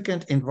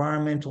significant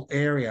environmental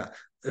area,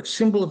 the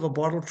symbol of a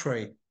bottle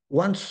tree.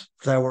 Once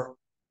they were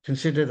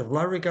considered of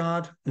low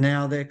regard,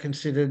 now they're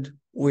considered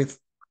with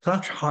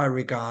such high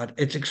regard,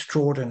 it's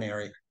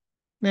extraordinary.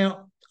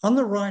 Now, on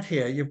the right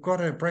here, you've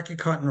got a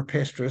Brachychiton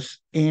rupestris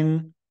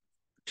in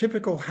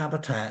typical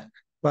habitat,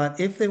 but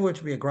if there were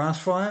to be a grass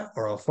fire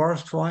or a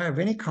forest fire of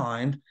any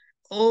kind,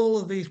 all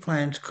of these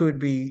plants could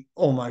be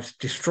almost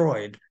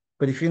destroyed.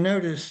 But if you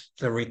notice,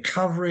 the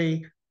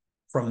recovery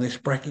from this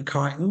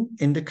Brachychiton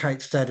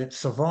indicates that it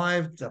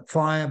survived the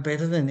fire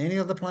better than any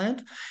other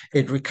plant.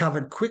 It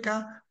recovered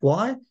quicker.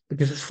 Why?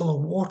 Because it's full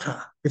of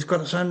water. It's got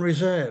its own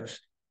reserves.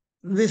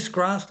 This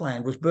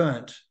grassland was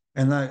burnt,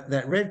 and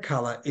that red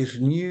colour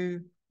is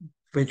new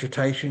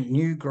vegetation,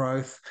 new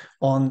growth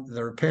on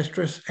the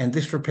rupestris, and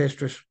this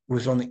rupestris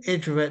was on the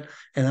edge of it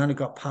and only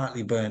got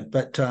partly burnt.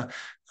 But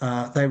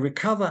they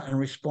recover and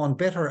respond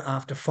better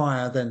after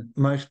fire than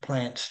most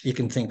plants you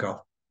can think of.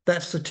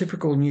 That's the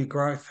typical new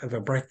growth of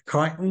a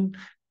brachychiton,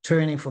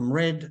 turning from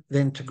red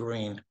then to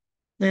green.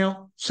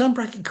 Now, some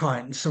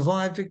brachychitons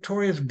survived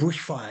Victoria's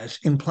bushfires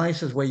in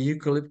places where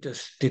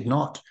eucalyptus did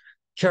not.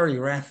 Cherry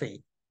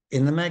Rathi,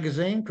 in the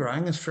magazine,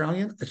 Growing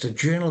Australian, it's a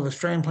journal of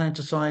Australian Plant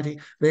Society,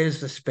 there's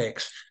the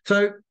specs.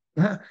 So,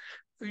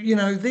 you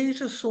know,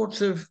 these are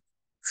sorts of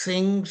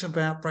things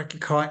about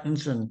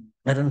brachychitons and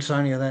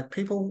Adansonia that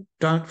people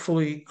don't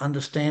fully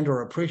understand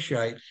or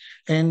appreciate.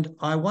 And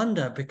I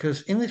wonder,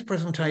 because in this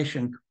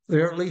presentation,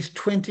 there are at least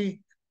 20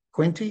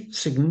 20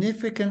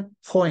 significant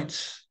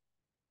points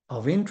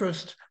of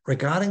interest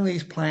regarding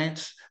these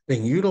plants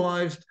being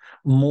utilised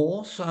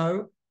more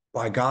so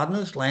by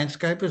gardeners,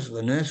 landscapers,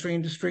 the nursery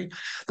industry.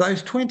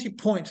 Those 20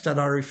 points that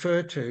I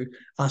refer to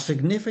are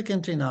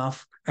significant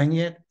enough, and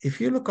yet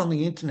if you look on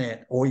the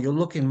internet or you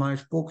look in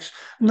most books,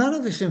 none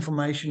of this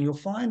information you'll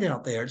find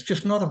out there. It's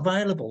just not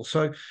available.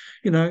 So,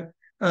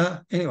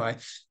 anyway,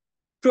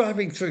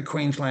 driving through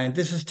Queensland,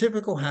 this is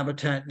typical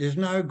habitat. There's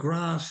no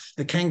grass.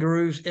 The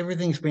kangaroos,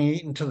 everything's been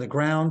eaten to the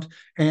ground.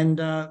 And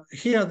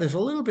here there's a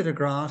little bit of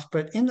grass,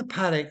 but in the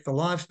paddock, the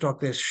livestock,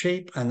 there's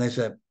sheep and there's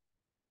a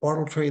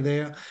bottle tree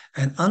there.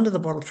 And under the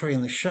bottle tree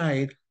in the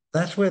shade,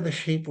 that's where the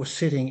sheep were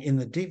sitting in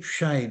the deep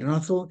shade. And I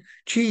thought,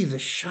 gee, the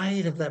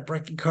shade of that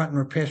Brachychiton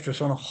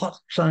rupestris on a hot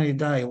sunny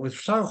day. It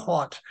was so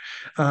hot.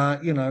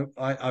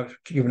 I've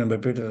given them a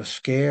bit of a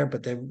scare,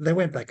 but they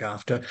went back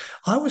after.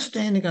 I was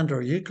standing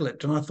under a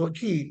eucalypt and I thought,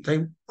 gee,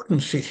 they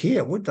wouldn't sit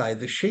here, would they?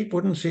 The sheep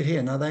wouldn't sit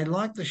here. No, they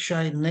like the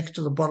shade next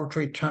to the bottle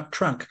tree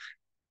trunk.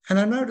 And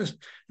I noticed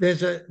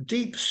there's a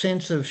deep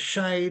sense of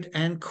shade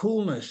and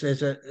coolness.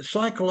 There's a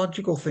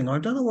psychological thing. I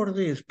don't know what it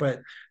is,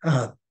 but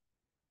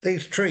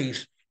these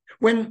trees,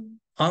 when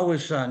I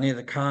was near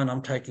the car and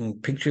I'm taking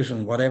pictures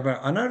and whatever,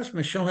 I noticed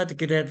Michele had to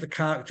get out of the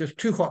car. It was just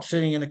too hot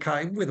sitting in the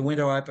car, even with the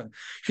window open.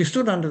 She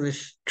stood under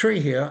this tree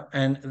here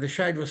and the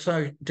shade was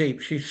so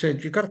deep. She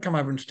said, you've got to come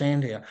over and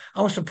stand here.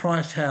 I was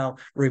surprised how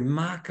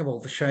remarkable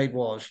the shade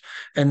was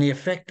and the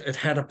effect it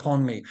had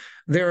upon me.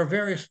 There are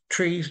various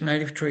trees,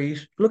 native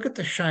trees. Look at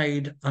the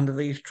shade under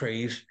these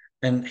trees.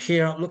 And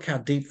here, look how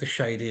deep the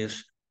shade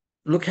is.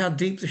 Look how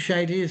deep the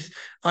shade is.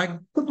 I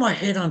put my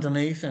head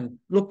underneath and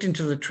looked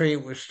into the tree.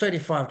 It was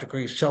 35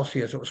 degrees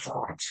Celsius. It was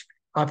hot.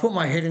 I put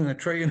my head in the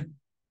tree and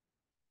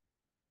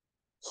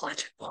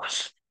what it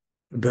was.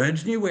 The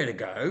birds knew where to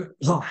go.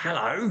 Oh,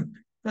 hello.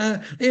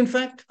 In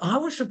fact, I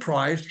was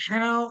surprised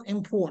how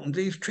important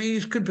these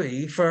trees could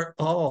be for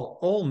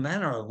all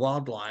manner of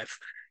wildlife.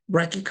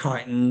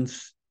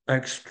 Brachychitons are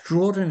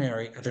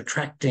extraordinary at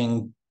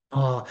attracting.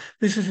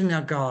 This is in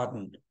our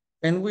garden.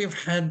 And we've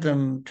had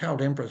them,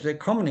 tailed emperors. They're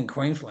common in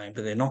Queensland,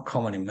 but they're not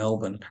common in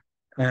Melbourne.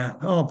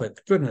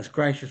 But goodness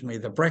gracious me,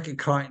 the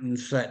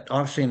brachychitons that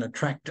I've seen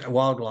attract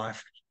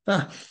wildlife.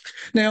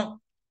 Now,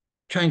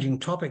 changing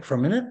topic for a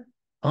minute,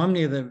 I'm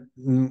near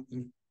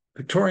the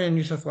Victoria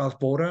New South Wales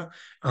border.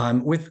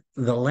 I'm with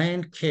the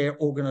Land Care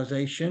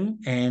Organisation,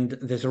 and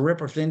there's a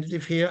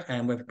representative here,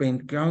 and we're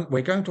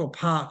going to a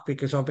park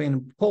because I've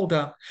been pulled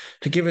up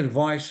to give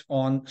advice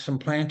on some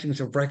plantings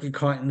of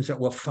brachychitons that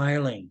were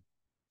failing.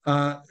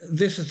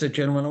 This is the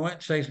gentleman. I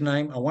won't say his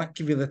name. I won't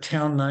give you the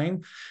town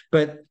name,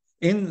 but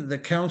in the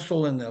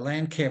council and the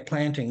land care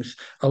plantings,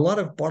 a lot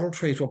of bottle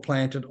trees were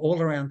planted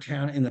all around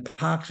town in the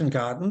parks and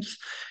gardens.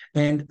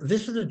 And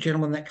this is a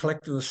gentleman that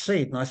collected the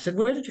seed. And I said,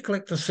 where did you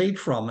collect the seed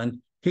from?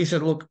 And he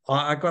said, look,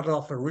 I got it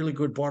off a really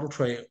good bottle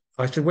tree.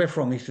 I said, where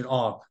from? He said,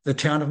 the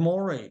town of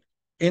Moree.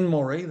 In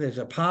Moree, there's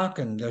a park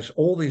and there's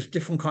all these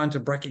different kinds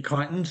of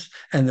brachychitons,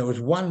 and there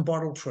was one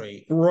bottle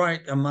tree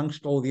right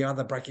amongst all the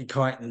other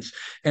brachychitons,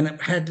 and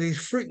it had these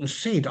fruit and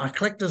seed. I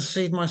collected the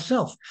seed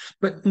myself,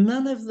 but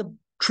none of the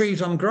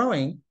trees I'm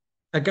growing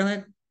are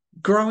going to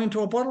grow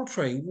into a bottle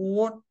tree.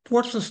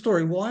 What's the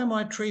story? Why are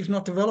my trees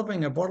not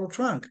developing a bottle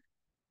trunk?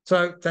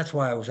 So that's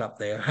why I was up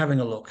there having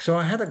a look. So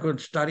I had a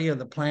good study of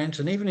the plants,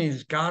 and even in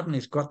his garden,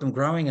 he's got them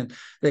growing, and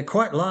they're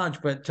quite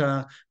large, but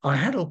I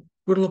had a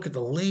good look at the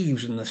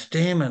leaves and the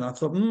stem, and I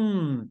thought,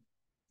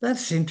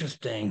 that's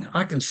interesting.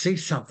 I can see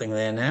something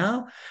there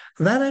now.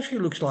 That actually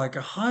looks like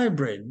a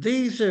hybrid.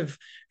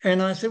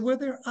 And I said, were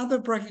there other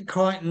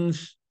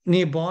brachychitons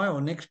nearby or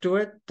next to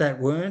it that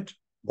weren't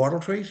bottle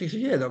trees? He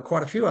said, yeah, there were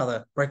quite a few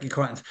other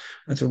brachychitons.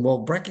 I said,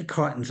 well,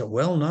 brachychitons are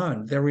well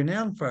known. They're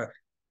renowned for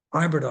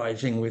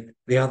hybridizing with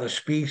the other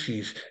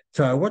species.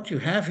 So what you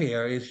have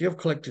here is you've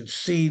collected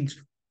seeds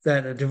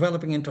that are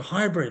developing into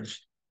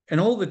hybrids. And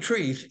all the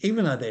trees,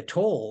 even though they're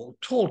tall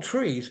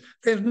trees,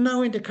 there's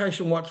no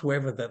indication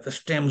whatsoever that the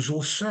stems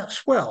will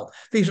swell.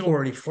 These are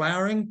already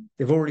flowering.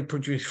 They've already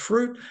produced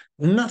fruit.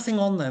 Nothing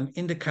on them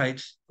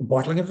indicates the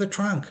bottling of the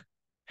trunk.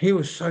 He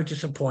was so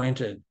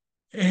disappointed.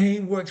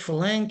 He works for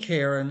land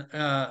care, and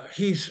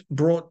he's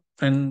brought,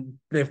 and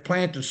they've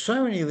planted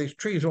so many of these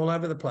trees all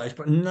over the place,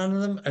 but none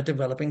of them are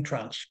developing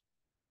trunks.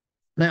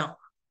 Now,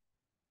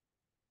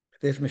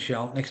 there's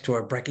Michele next to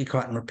a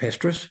Brachychiton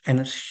rupestris, and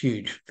it's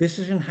huge. This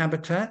is in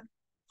habitat.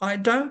 I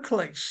don't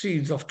collect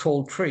seeds off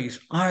tall trees.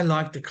 I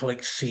like to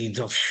collect seeds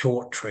off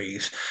short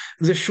trees.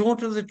 The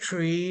shorter the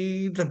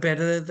tree, the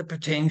better the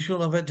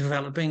potential of it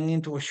developing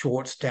into a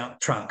short,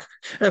 stout trunk.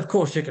 Of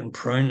course, you can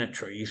prune the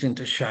trees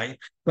into shape,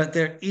 but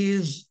there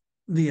is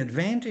the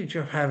advantage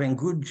of having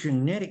good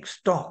genetic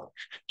stock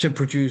to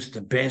produce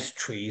the best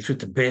trees with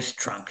the best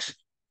trunks.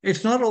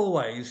 It's not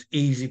always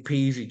easy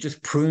peasy,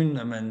 just prune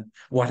them and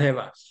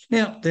whatever.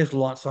 Now, there's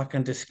lots I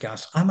can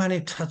discuss. I'm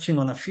only touching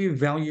on a few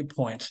value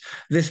points.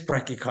 This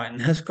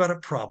brachychiton has got a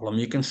problem.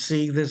 You can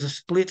see there's a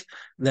split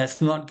that's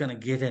not going to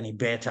get any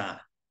better.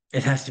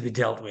 It has to be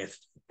dealt with.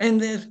 And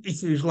there's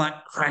issues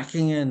like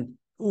cracking and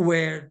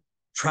where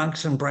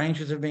trunks and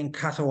branches have been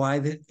cut away.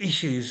 The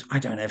issues, I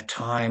don't have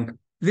time.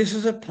 This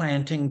is a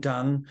planting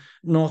done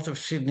north of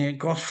Sydney at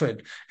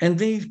Gosford, and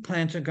these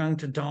plants are going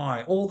to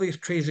die. All these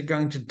trees are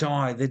going to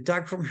die. They're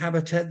dug from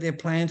habitat, they're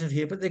planted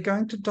here, but they're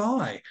going to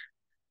die.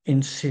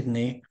 In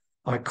Sydney,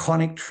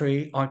 iconic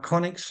tree,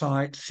 iconic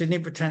site, Sydney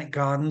Botanic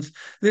Gardens.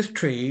 This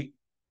tree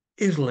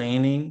is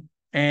leaning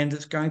and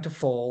it's going to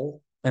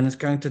fall and it's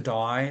going to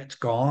die. It's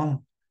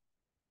gone.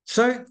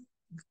 So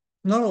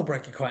not all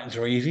brachychitons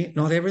are easy.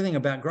 Not everything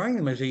about growing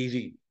them is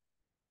easy.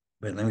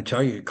 But let me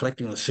tell you,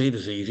 collecting the seed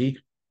is easy.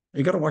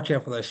 You've got to watch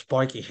out for those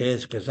spiky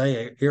hairs because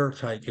they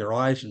irritate your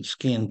eyes and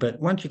skin. But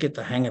once you get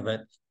the hang of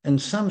it,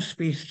 and some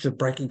species of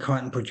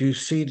brachychiton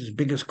produce seed as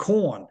big as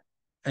corn,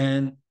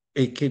 and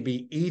it can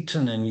be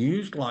eaten and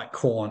used like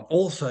corn.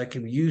 Also, it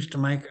can be used to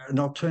make an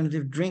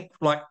alternative drink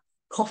like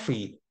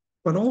coffee.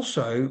 But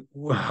also,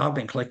 I've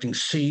been collecting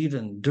seed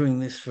and doing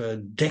this for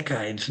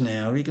decades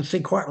now. You can see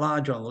quite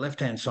large on the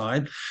left-hand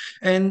side.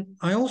 And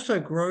I also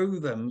grow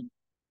them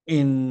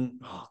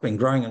I've been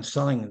growing and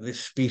selling this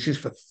species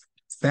for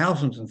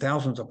thousands and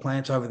thousands of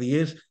plants over the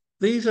years.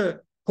 These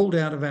are pulled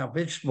out of our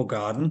vegetable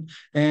garden.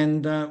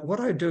 And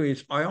what I do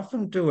is I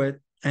often do it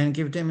and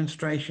give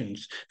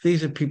demonstrations.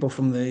 These are people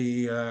from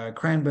the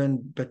Cranbourne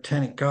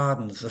Botanic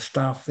Gardens, the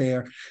staff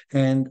there,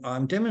 and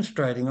I'm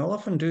demonstrating. I'll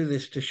often do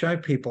this to show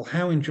people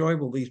how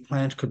enjoyable these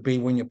plants could be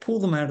when you pull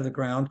them out of the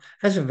ground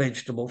as a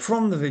vegetable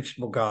from the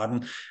vegetable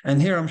garden.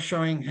 And here I'm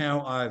showing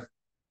how I've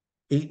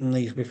eaten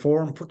these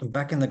before and put them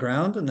back in the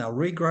ground, and they'll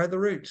regrow the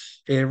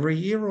roots every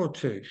year or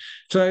two.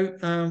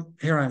 So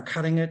here I'm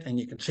cutting it, and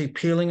you can see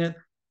peeling it,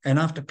 and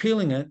after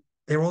peeling it,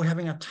 they're all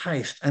having a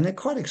taste and they're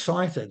quite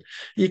excited.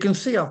 You can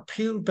see I've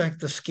peeled back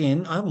the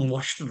skin. I haven't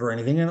washed it or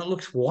anything, and it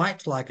looks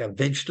white like a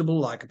vegetable,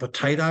 like a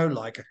potato,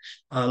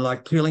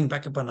 like peeling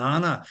back a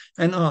banana.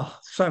 And oh,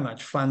 so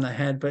much fun they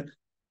had. But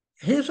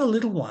here's a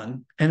little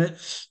one, and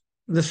it's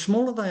the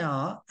smaller they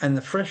are and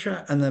the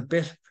fresher and the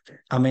best.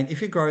 I mean,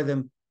 if you grow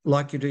them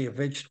like you do your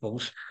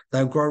vegetables,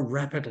 they'll grow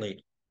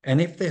rapidly. And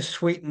if they're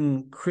sweet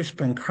and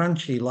crisp and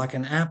crunchy like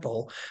an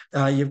apple,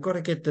 you've got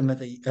to get them at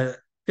the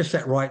just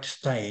that right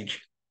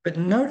stage. But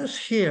notice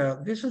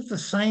here, this is the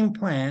same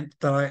plant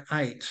that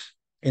I ate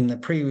in the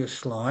previous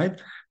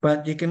slide,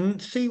 but you can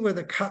see where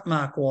the cut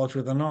mark was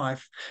with a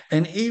knife.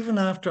 And even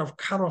after I've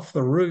cut off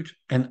the root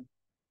and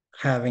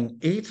having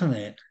eaten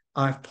it,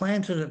 I've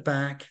planted it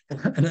back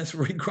and it's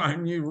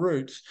regrown new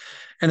roots.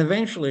 And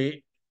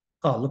eventually,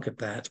 oh, look at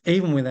that.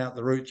 Even without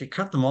the roots, you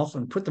cut them off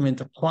and put them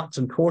into pots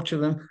and torture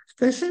them.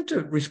 They seem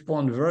to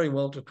respond very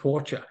well to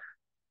torture.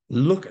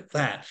 Look at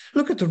that.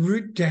 Look at the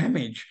root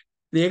damage.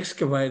 The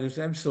excavator's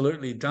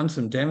absolutely done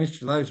some damage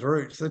to those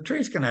roots. The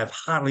tree's going to have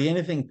hardly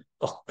anything.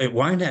 Oh, it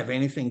won't have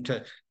anything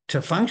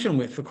to function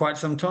with for quite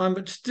some time,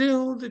 but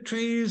still the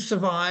trees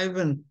survive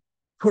and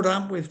put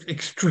up with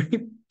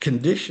extreme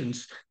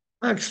conditions.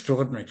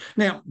 Extraordinary.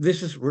 Now,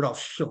 this is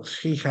Rudolf Schultz.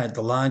 He had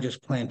the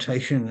largest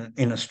plantation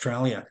in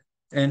Australia,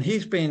 and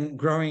he's been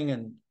growing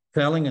and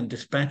selling and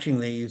dispatching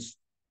these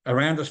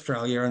around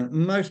Australia. And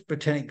most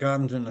botanic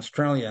gardens in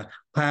Australia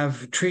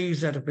have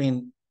trees that have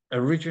been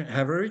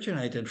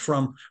originated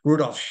from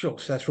Rudolf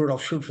Schultz. That's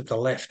Rudolf Schultz at the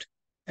left.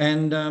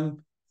 And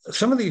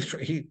some of these,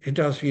 he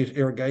does use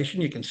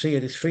irrigation. You can see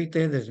at his feet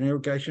there, there's an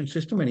irrigation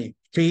system, and he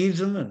feeds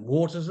them and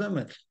waters them.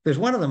 And there's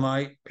one of them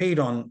I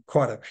peed on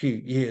quite a few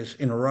years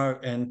in a row,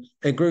 and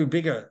it grew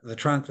bigger, the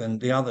trunk, than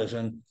the others.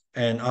 And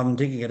I'm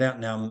digging it out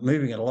now, I'm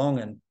moving it along,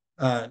 and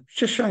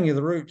just showing you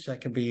the roots. That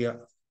can be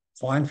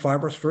fine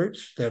fibrous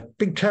roots. They're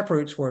big tap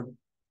roots were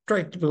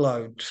straight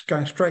below, just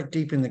going straight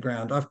deep in the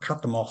ground. I've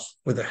cut them off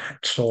with a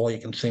saw. You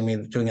can see me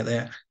doing it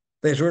there.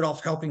 There's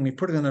Rudolph helping me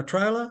put it in a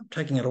trailer,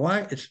 taking it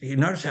away. You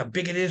notice how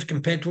big it is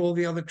compared to all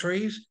the other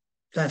trees?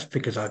 That's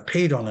because I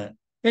peed on it.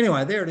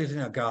 Anyway, there it is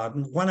in our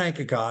garden, 1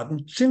 acre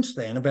garden. Since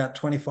then, about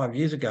 25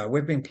 years ago,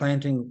 we've been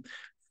planting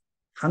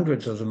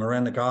hundreds of them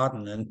around the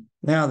garden, and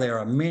now there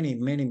are many,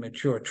 many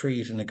mature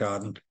trees in the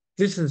garden.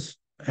 This is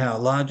our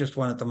largest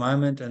one at the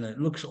moment, and it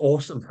looks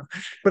awesome,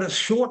 but it's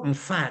short and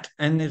fat,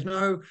 and there's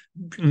no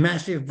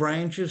massive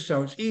branches,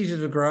 so it's easy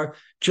to grow.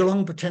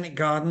 Geelong Botanic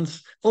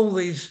Gardens, all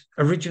these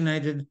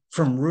originated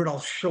from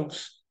Rudolf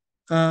Schultz.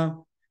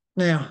 Now,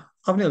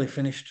 I've nearly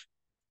finished.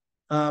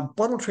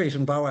 Bottle trees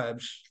and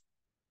Boabs.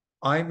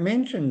 I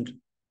mentioned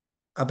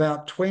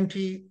about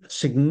 20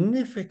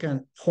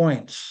 significant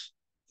points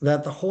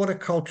that the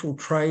horticultural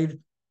trade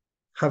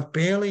have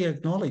barely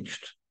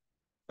acknowledged,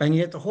 and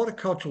yet the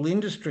horticultural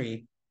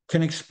industry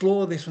can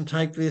explore this and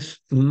take this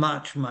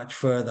much, much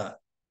further.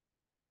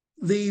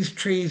 These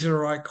trees are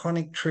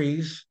iconic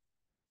trees.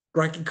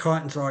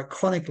 Brachychitons are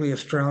iconically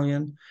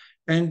Australian,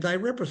 and they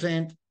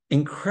represent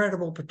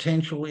incredible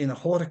potential in the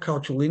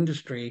horticultural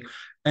industry,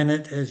 and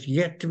it has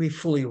yet to be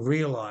fully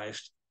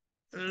realised.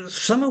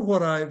 Some of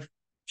what I've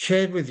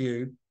shared with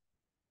you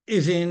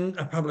is in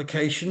a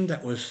publication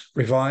that was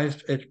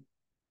revised. It's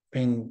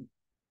been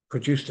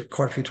produced it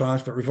quite a few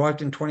times, but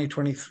revised in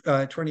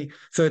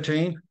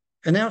 2013.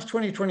 And now it's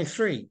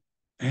 2023,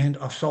 and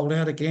I've sold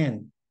out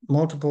again,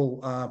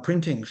 multiple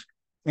printings.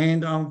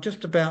 and I'm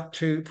just about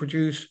to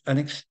produce an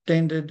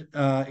expanded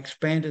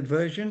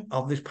version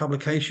of this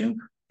publication,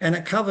 and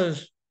it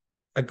covers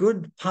a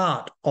good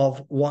part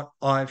of what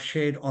I've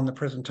shared on the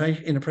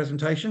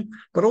presentation,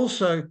 but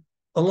also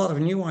a lot of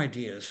new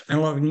ideas and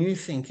a lot of new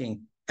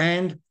thinking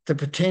and the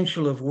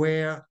potential of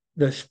where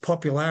this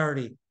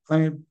popularity. I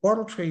mean,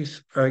 bottle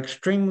trees are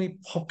extremely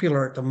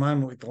popular at the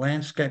moment with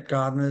landscape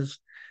gardeners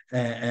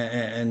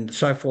and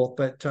so forth,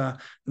 but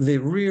the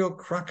real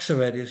crux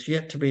of it is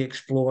yet to be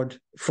explored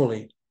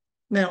fully.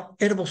 Now,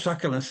 edible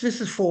succulents,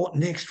 this is for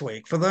next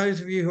week. For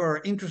those of you who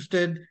are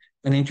interested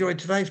and enjoyed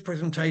today's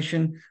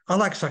presentation, I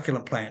like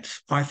succulent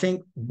plants. I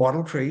think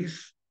bottle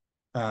trees,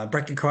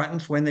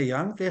 brachychitons, when they're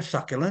young, they're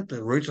succulent.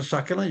 The roots are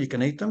succulent. You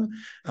can eat them.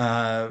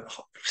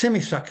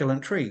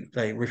 Semi-succulent tree,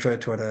 they refer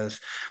to it as.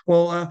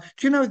 Well,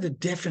 do you know the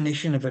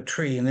definition of a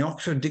tree in the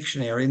Oxford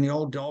Dictionary, in the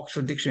old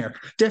Oxford Dictionary?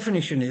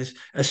 Definition is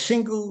a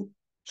single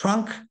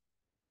trunk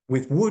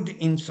with wood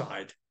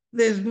inside.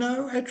 There's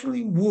no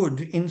actually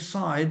wood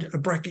inside a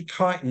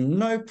brachychiton,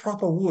 no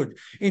proper wood.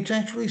 It's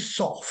actually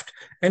soft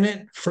and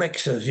it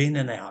flexes in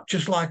and out,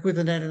 just like with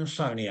an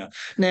Adansonia.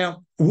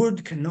 Now,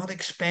 wood cannot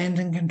expand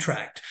and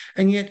contract,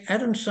 and yet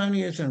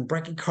Adansonias and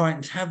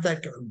brachychitons have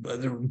that,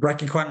 the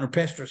Brachychiton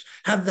rupestris,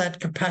 have that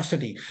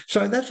capacity.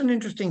 So that's an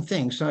interesting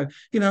thing. So,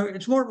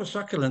 it's more of a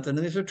succulent than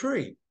it is a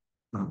tree.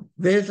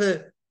 There's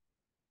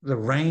the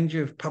range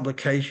of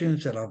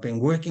publications that I've been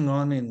working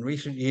on in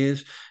recent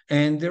years,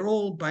 and they're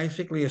all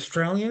basically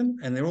Australian,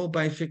 and they're all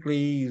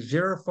basically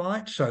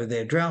xerophyte, so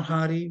they're drought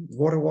hardy,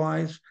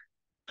 water-wise.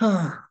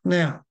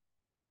 Now,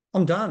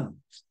 I'm done.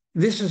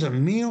 This is a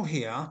meal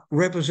here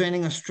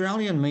representing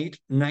Australian meat,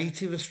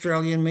 native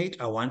Australian meat,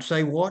 I won't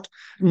say what,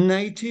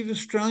 native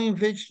Australian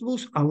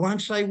vegetables, I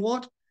won't say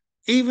what,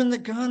 even the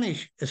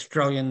garnish,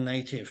 Australian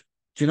native.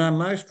 Do you know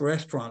most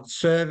restaurants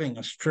serving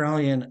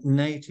Australian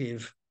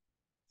native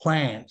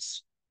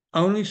plants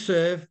only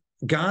serve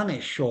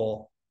garnish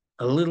or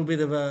a little bit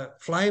of a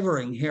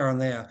flavoring here and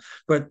there,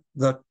 but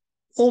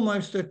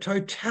almost the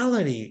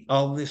totality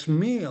of this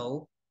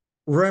meal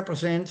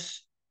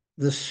represents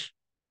this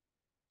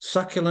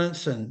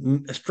succulents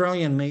and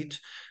Australian meat.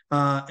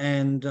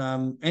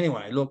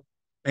 Anyway, look,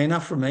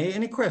 enough from me.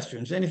 Any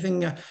questions?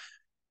 Anything?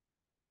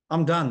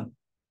 I'm done.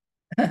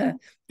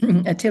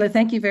 Attila,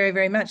 thank you very,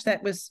 very much.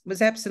 That was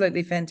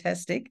absolutely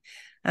fantastic.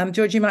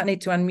 George, you might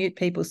need to unmute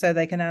people so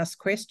they can ask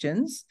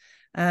questions.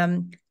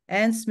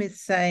 Anne Smith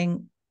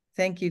saying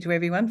thank you to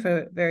everyone for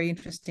a very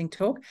interesting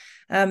talk.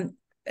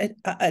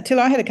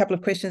 Attila, I had a couple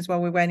of questions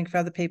while we're waiting for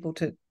other people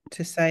to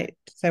say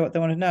what they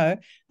want to know.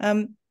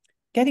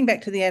 Getting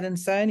back to the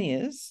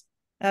Adansonias,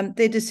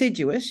 they're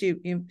deciduous.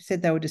 You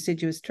said they were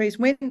deciduous trees.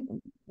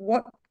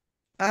 What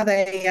are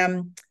they?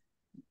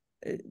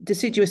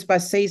 Deciduous by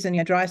season,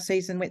 dry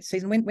season, wet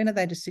season. When are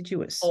they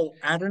deciduous? Oh,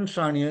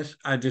 Adansonias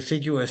are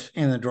deciduous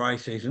in the dry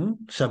season.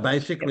 So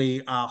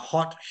basically,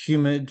 hot,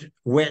 humid,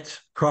 wet,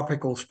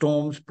 tropical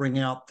storms bring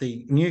out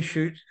the new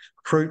shoots,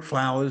 fruit,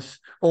 flowers,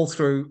 all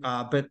through.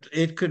 But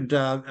it could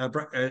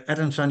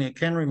Adansonia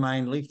can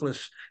remain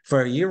leafless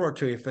for a year or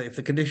two if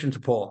the conditions are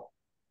poor.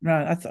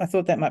 Right, I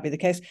thought that might be the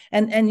case.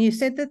 And you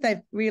said that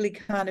they've really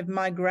kind of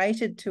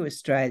migrated to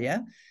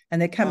Australia,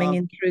 and they're coming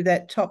in through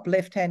that top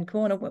left-hand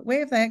corner.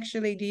 Where have they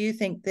actually, do you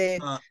think they're...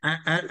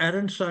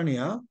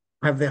 Adansonia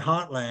have their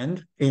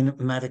heartland in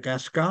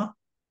Madagascar,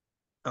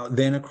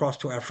 then across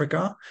to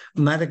Africa.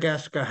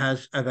 Madagascar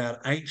has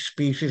about 8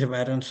 species of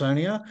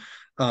Adansonia.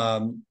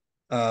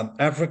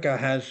 Africa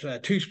has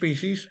 2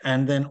 species,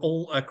 and then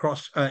all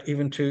across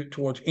even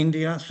towards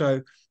India.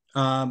 So,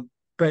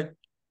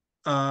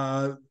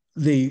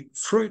 the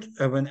fruit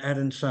of an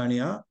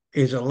Adansonia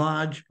is a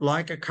large,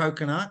 like a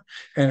coconut,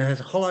 and it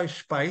has a hollow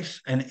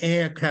space, an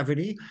air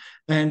cavity,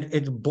 and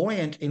it's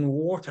buoyant in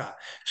water.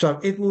 So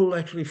it will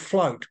actually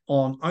float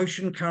on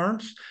ocean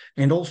currents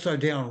and also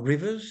down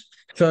rivers.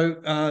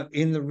 So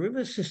in the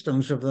river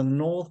systems of the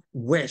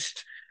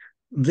northwest,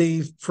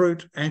 these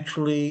fruit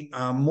actually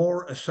are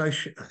more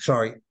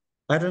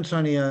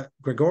Adansonia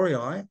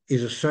gregorii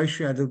is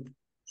associated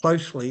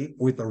closely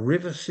with the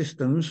river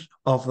systems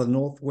of the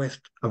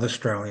northwest of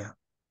Australia.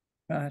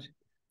 Right.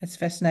 That's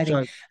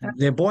fascinating. So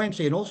their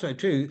buoyancy, and also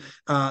too,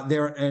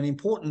 they're an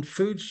important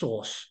food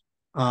source,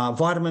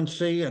 vitamin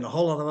C and a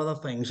whole lot of other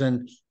things.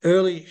 And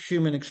early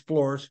human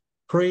explorers,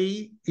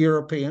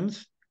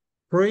 pre-Europeans,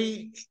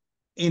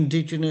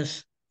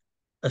 pre-Indigenous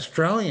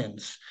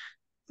Australians,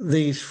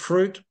 these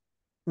fruit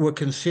were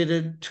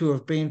considered to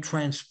have been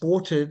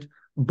transported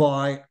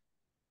by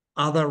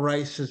other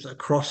races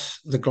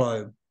across the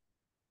globe.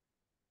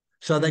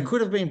 So they could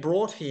have been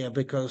brought here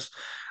because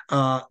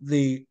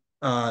the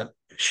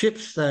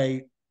ships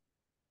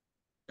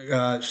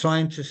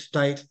scientists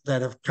state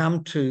that have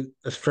come to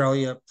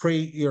Australia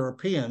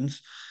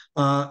pre-Europeans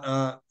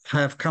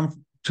have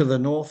come to the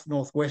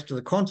northwest of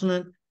the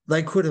continent.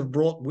 They could have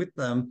brought with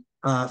them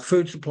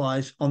food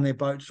supplies on their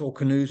boats or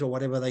canoes or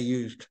whatever they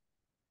used.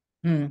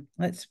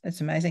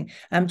 That's amazing.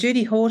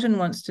 Judy Horton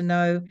wants to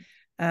know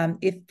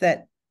if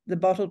the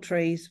bottle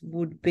trees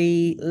would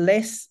be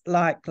less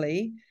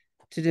likely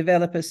to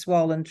develop a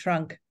swollen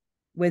trunk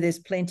where there's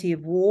plenty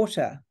of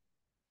water?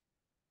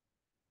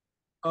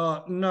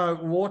 No,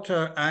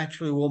 water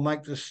actually will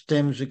make the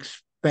stems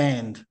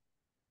expand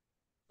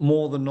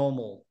more than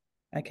normal.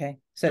 Okay.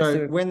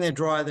 So when they're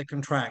dry, they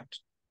contract.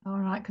 All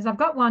right, because I've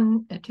got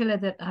one, Attila,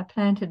 that I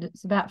planted.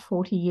 It's about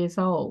 40 years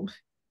old.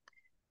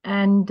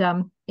 And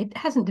it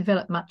hasn't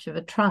developed much of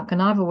a trunk.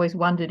 And I've always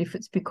wondered if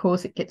it's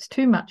because it gets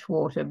too much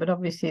water, but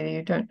obviously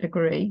you don't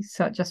agree.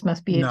 So it just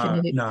must be a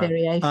genetic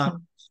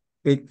variation.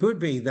 It could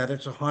be that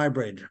it's a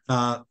hybrid.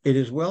 It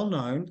is well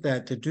known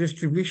that the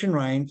distribution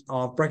range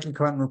of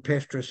Brachychiton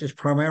rupestris is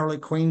primarily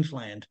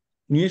Queensland.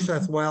 New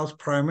South Wales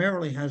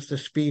primarily has the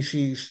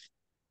species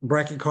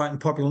Brachychiton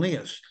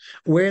populineus.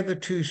 Where the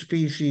two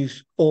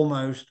species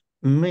almost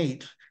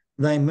meet,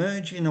 they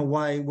merge in a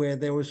way where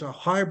there was a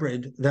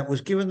hybrid that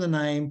was given the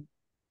name,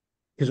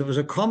 because it was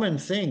a common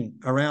thing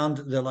around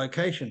the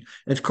location.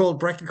 It's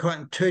called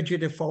Brachychiton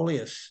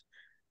turgidifolius.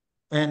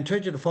 And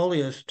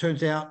turgidifolius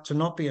turns out to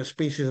not be a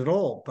species at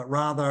all, but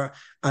rather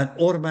an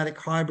automatic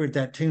hybrid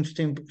that seems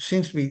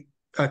to be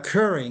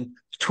occurring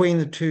between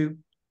the two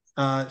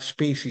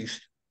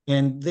species.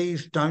 And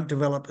these don't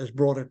develop as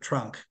broad a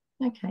trunk.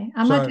 Okay,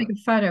 I might take a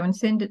photo and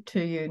send it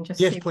to you and just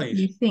see what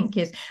you think.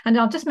 Yes, and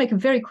I'll just make a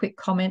very quick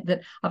comment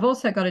that I've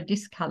also got a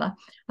discolor,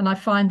 and I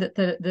find that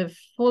the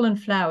fallen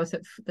flowers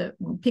that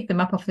pick them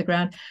up off the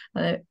ground,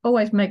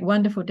 always make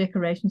wonderful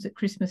decorations at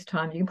Christmas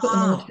time. You can put them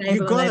on the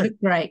table and they look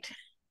great.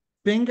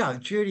 Bingo,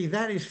 Judy,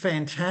 that is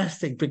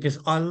fantastic, because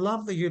I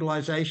love the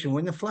utilization.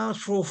 When the flowers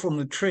fall from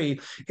the tree,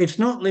 it's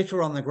not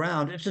litter on the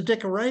ground, it's a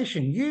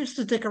decoration. Use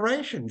the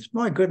decorations.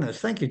 My goodness.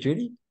 Thank you,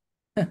 Judy.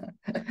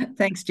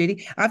 Thanks,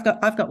 Judy. I've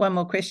got one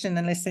more question,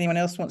 unless anyone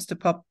else wants to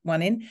pop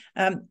one in.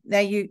 Now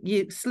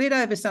you slid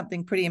over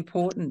something pretty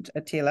important,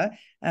 Attila,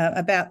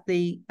 about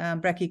the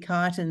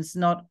brachychitons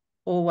not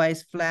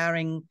always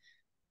flowering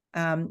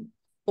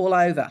all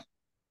over,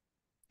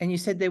 and you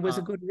said there was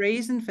a good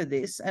reason for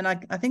this. And I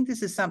think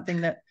this is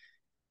something that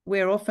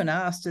we're often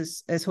asked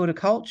as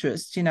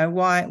horticulturists. You know,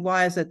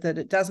 why is it that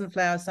it doesn't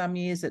flower some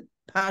years, it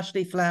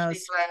partially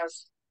flowers?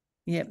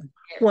 Yep.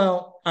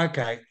 Well,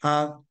 okay.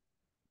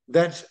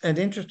 That's an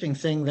interesting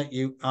thing that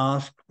you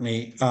asked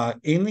me.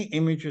 In the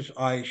images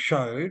I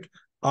showed,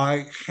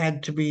 I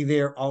had to be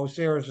there. I was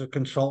there as a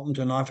consultant,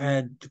 and I've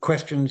had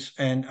questions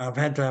and I've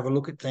had to have a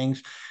look at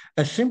things.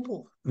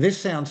 This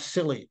sounds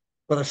silly,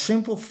 but a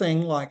simple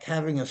thing like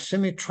having a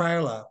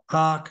semi-trailer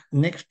park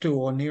next to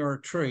or near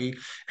a tree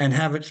and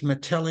have its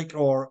metallic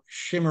or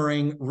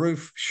shimmering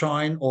roof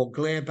shine or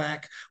glare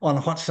back on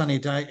a hot sunny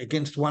day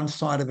against one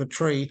side of a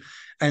tree,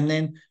 and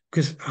then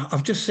because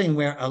I've just seen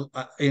where,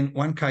 in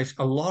one case,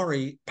 a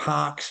lorry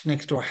parks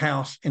next to a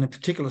house in a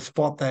particular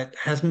spot that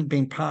hasn't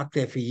been parked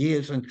there for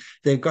years, and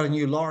they've got a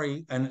new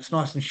lorry and it's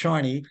nice and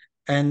shiny.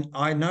 And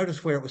I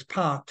noticed where it was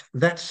parked,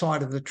 that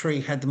side of the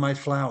tree had the most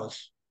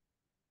flowers.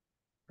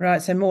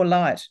 Right, so more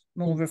light,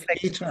 more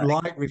reflective.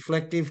 Light,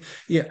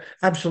 reflective. Yeah,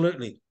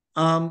 absolutely.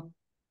 I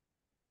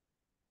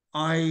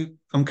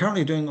am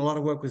currently doing a lot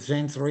of work with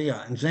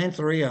Xanthorrhoea, and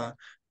Xanthorrhoea,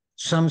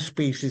 some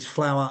species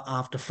flower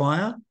after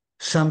fire.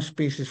 Some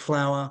species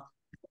flower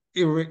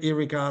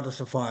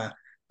irregardless of fire,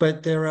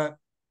 but there are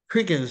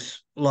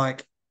triggers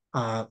like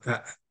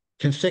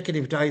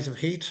consecutive days of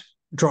heat,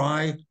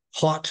 dry,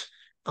 hot.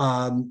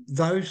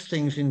 Those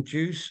things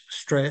induce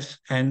stress,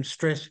 and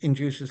stress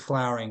induces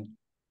flowering.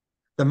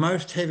 The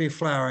most heavy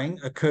flowering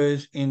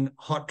occurs in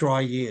hot,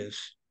 dry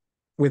years.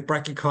 With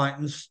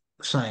brachychitons,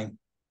 the same.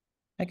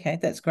 Okay,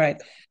 that's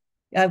great.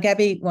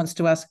 Gabby wants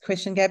to ask a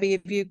question. Gabby,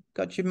 have you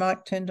got your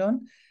mic turned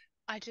on?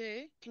 I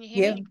do. Can you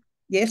hear me?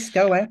 Yes,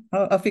 go away.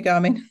 Off you go. I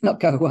mean,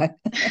 not go away.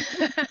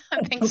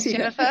 Thanks,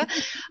 Jennifer.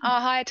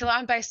 Hi, Attila.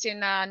 I'm based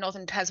in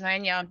northern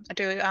Tasmania. I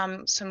do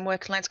some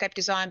work in landscape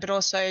design, but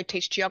also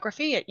teach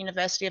geography at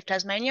University of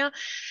Tasmania.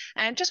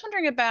 And just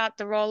wondering about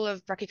the role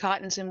of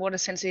brachychitons in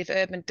water-sensitive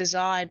urban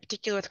design,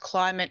 particularly with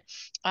climate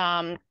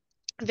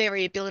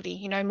variability,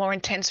 you know, more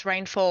intense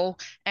rainfall,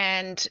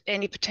 and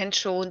any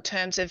potential in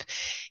terms of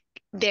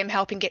them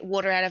helping get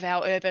water out of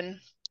our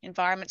urban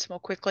environments more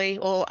quickly,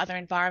 or other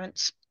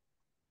environments.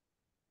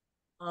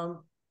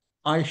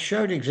 I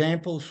showed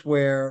examples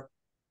where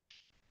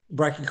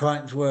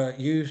brachychitons were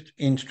used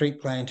in street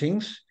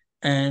plantings,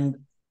 and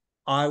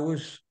I'm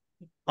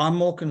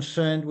more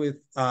concerned with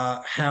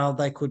how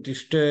they could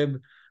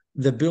disturb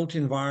the built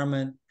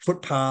environment,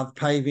 footpath,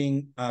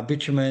 paving,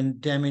 bitumen,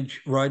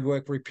 damage,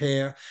 roadwork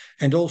repair,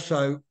 and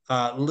also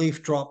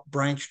leaf drop,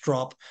 branch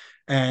drop,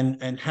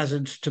 and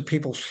hazards to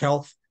people's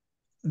health.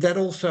 That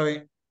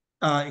also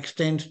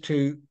extends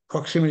to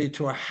proximity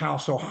to a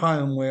house or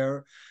home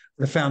where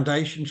the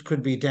foundations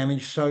could be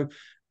damaged. So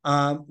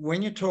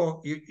when you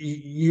talk,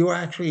 you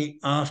actually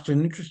asked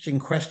an interesting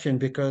question,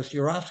 because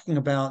you're asking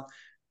about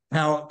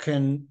how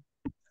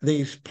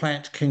these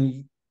plants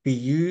can be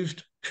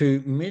used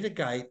to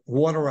mitigate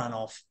water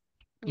runoff.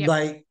 Yep.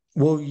 They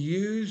will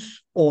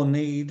use or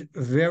need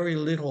very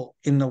little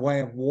in the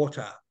way of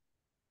water.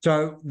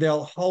 So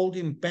they'll hold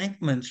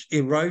embankments,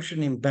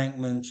 erosion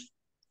embankments,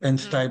 and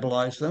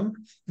stabilize them.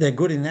 They're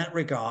good in that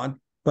regard.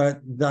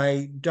 but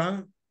they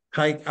don't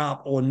take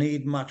up or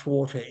need much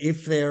water.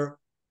 If they're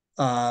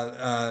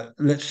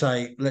let's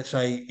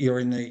say you're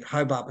in the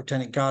Hobart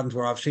Botanic Gardens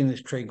where I've seen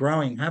this tree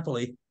growing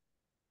happily,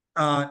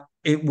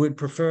 it would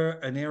prefer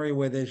an area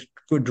where there's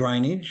good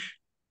drainage,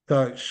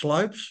 so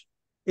slopes.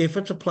 If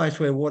it's a place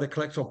where water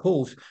collects or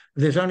pools,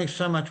 there's only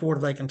so much water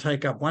they can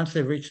take up once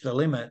they've reached the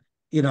limit,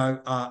 you know.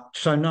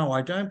 So no,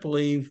 I don't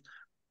believe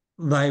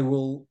they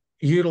will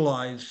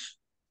utilize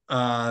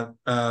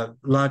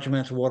large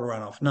amounts of water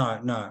runoff.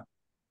 No.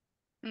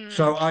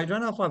 So I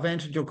don't know if I've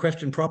answered your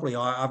question properly.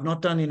 I've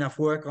not done enough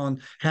work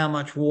on how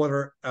much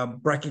water a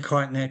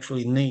brachychiton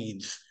actually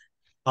needs.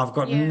 I've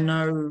got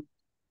no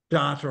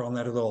data on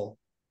that at all.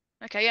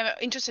 Okay, yeah,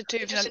 I'm interested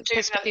too from the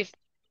perspective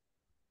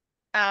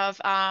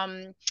of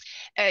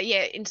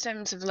in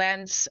terms of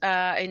lands,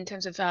 in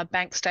terms of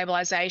bank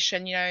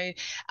stabilization, you know,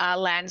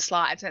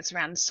 landslides, and that's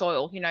around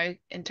soil, you know,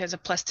 in terms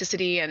of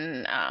plasticity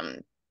and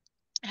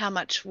how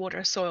much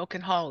water soil can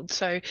hold.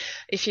 So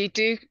if you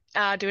do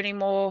any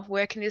more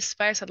work in this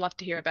space, I'd love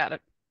to hear about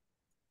it.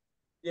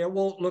 Yeah,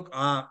 well, look,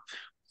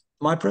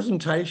 my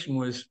presentation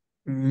was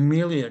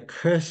merely a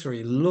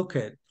cursory look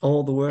at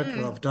all the work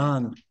that I've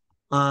done.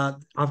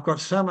 I've got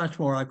so much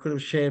more I could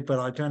have shared, but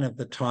I don't have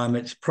the time.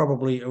 I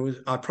probably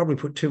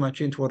put too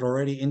much into it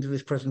already into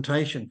this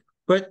presentation.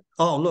 But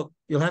look,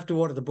 you'll have to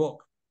order the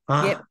book.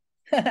 Yep.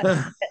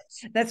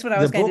 That's what I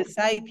was going to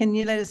say. Can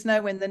you let us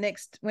know when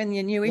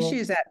your new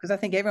issue's out? Because I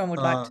think everyone would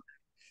like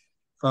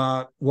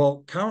to.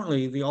 Well,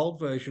 currently the old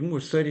version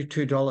was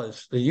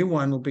 $32. The new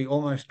one will be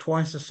almost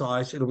twice the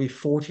size. It'll be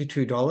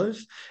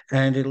 $42,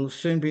 and it'll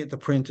soon be at the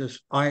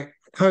printers. I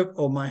hope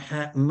or may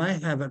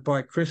have it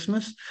by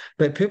Christmas,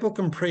 but people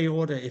can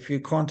pre-order if you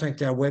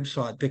contact our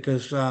website,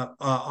 because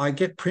I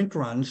get print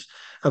runs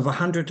of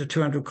 100 to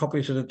 200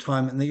 copies at a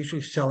time, and they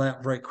usually sell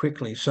out very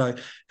quickly. So,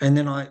 and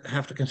then I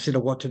have to consider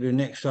what to do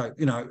next. So,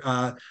 you know,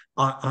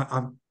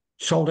 I'm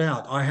sold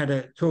out. I had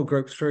a tour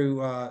group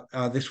through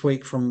this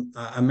week from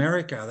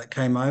America that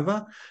came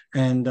over,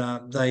 and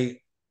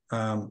they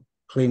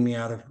cleaned me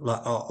out of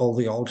all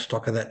the old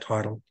stock of that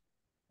title.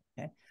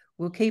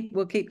 We'll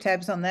keep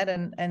tabs on that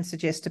and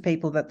suggest to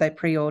people that they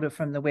pre-order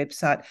from the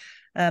website.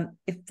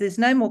 If there's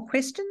no more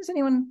questions,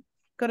 anyone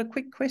got a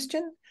quick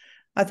question?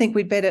 I think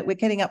we're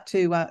getting up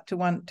to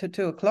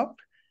 2 o'clock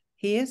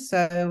here,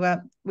 so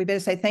we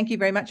better say thank you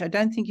very much. I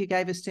don't think you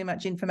gave us too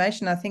much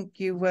information. I think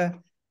you were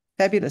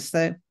fabulous,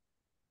 though.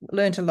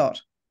 Learned a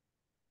lot.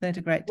 Learned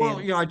a great deal.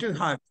 Well, yeah, I do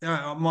hope.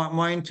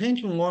 My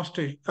intention was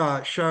to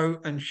show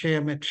and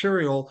share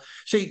material.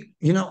 See,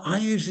 you know, I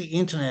use the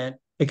internet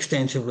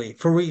extensively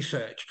for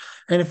research.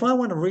 And if I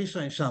want to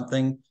research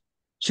something,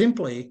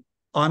 simply,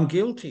 I'm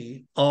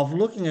guilty of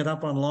looking it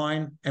up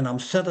online, and I'm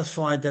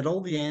satisfied that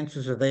all the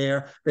answers are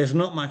there. There's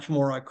not much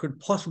more I could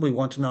possibly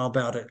want to know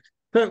about it.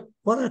 So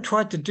what I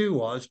tried to do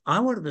was, I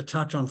wanted to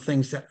touch on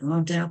things that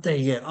aren't out there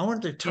yet. I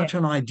wanted to touch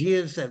on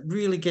ideas that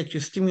really get you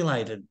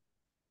stimulated.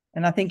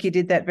 And I think you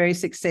did that very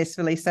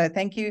successfully. So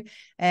thank you.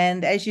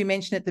 And as you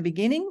mentioned at the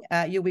beginning,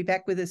 you'll be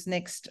back with us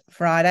next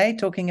Friday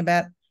talking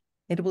about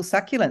edible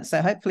succulents.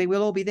 So hopefully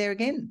we'll all be there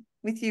again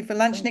with you for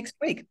lunch next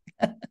week.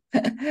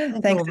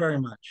 Thank you all very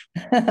much.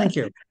 Thank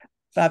you.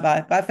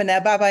 Bye-bye. Bye for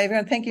now. Bye-bye,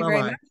 everyone. Thank you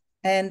very much.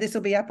 And this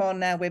will be up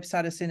on our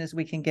website as soon as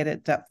we can get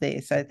it up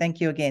there. So thank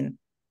you again.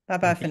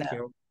 Bye-bye for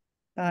now.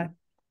 Bye.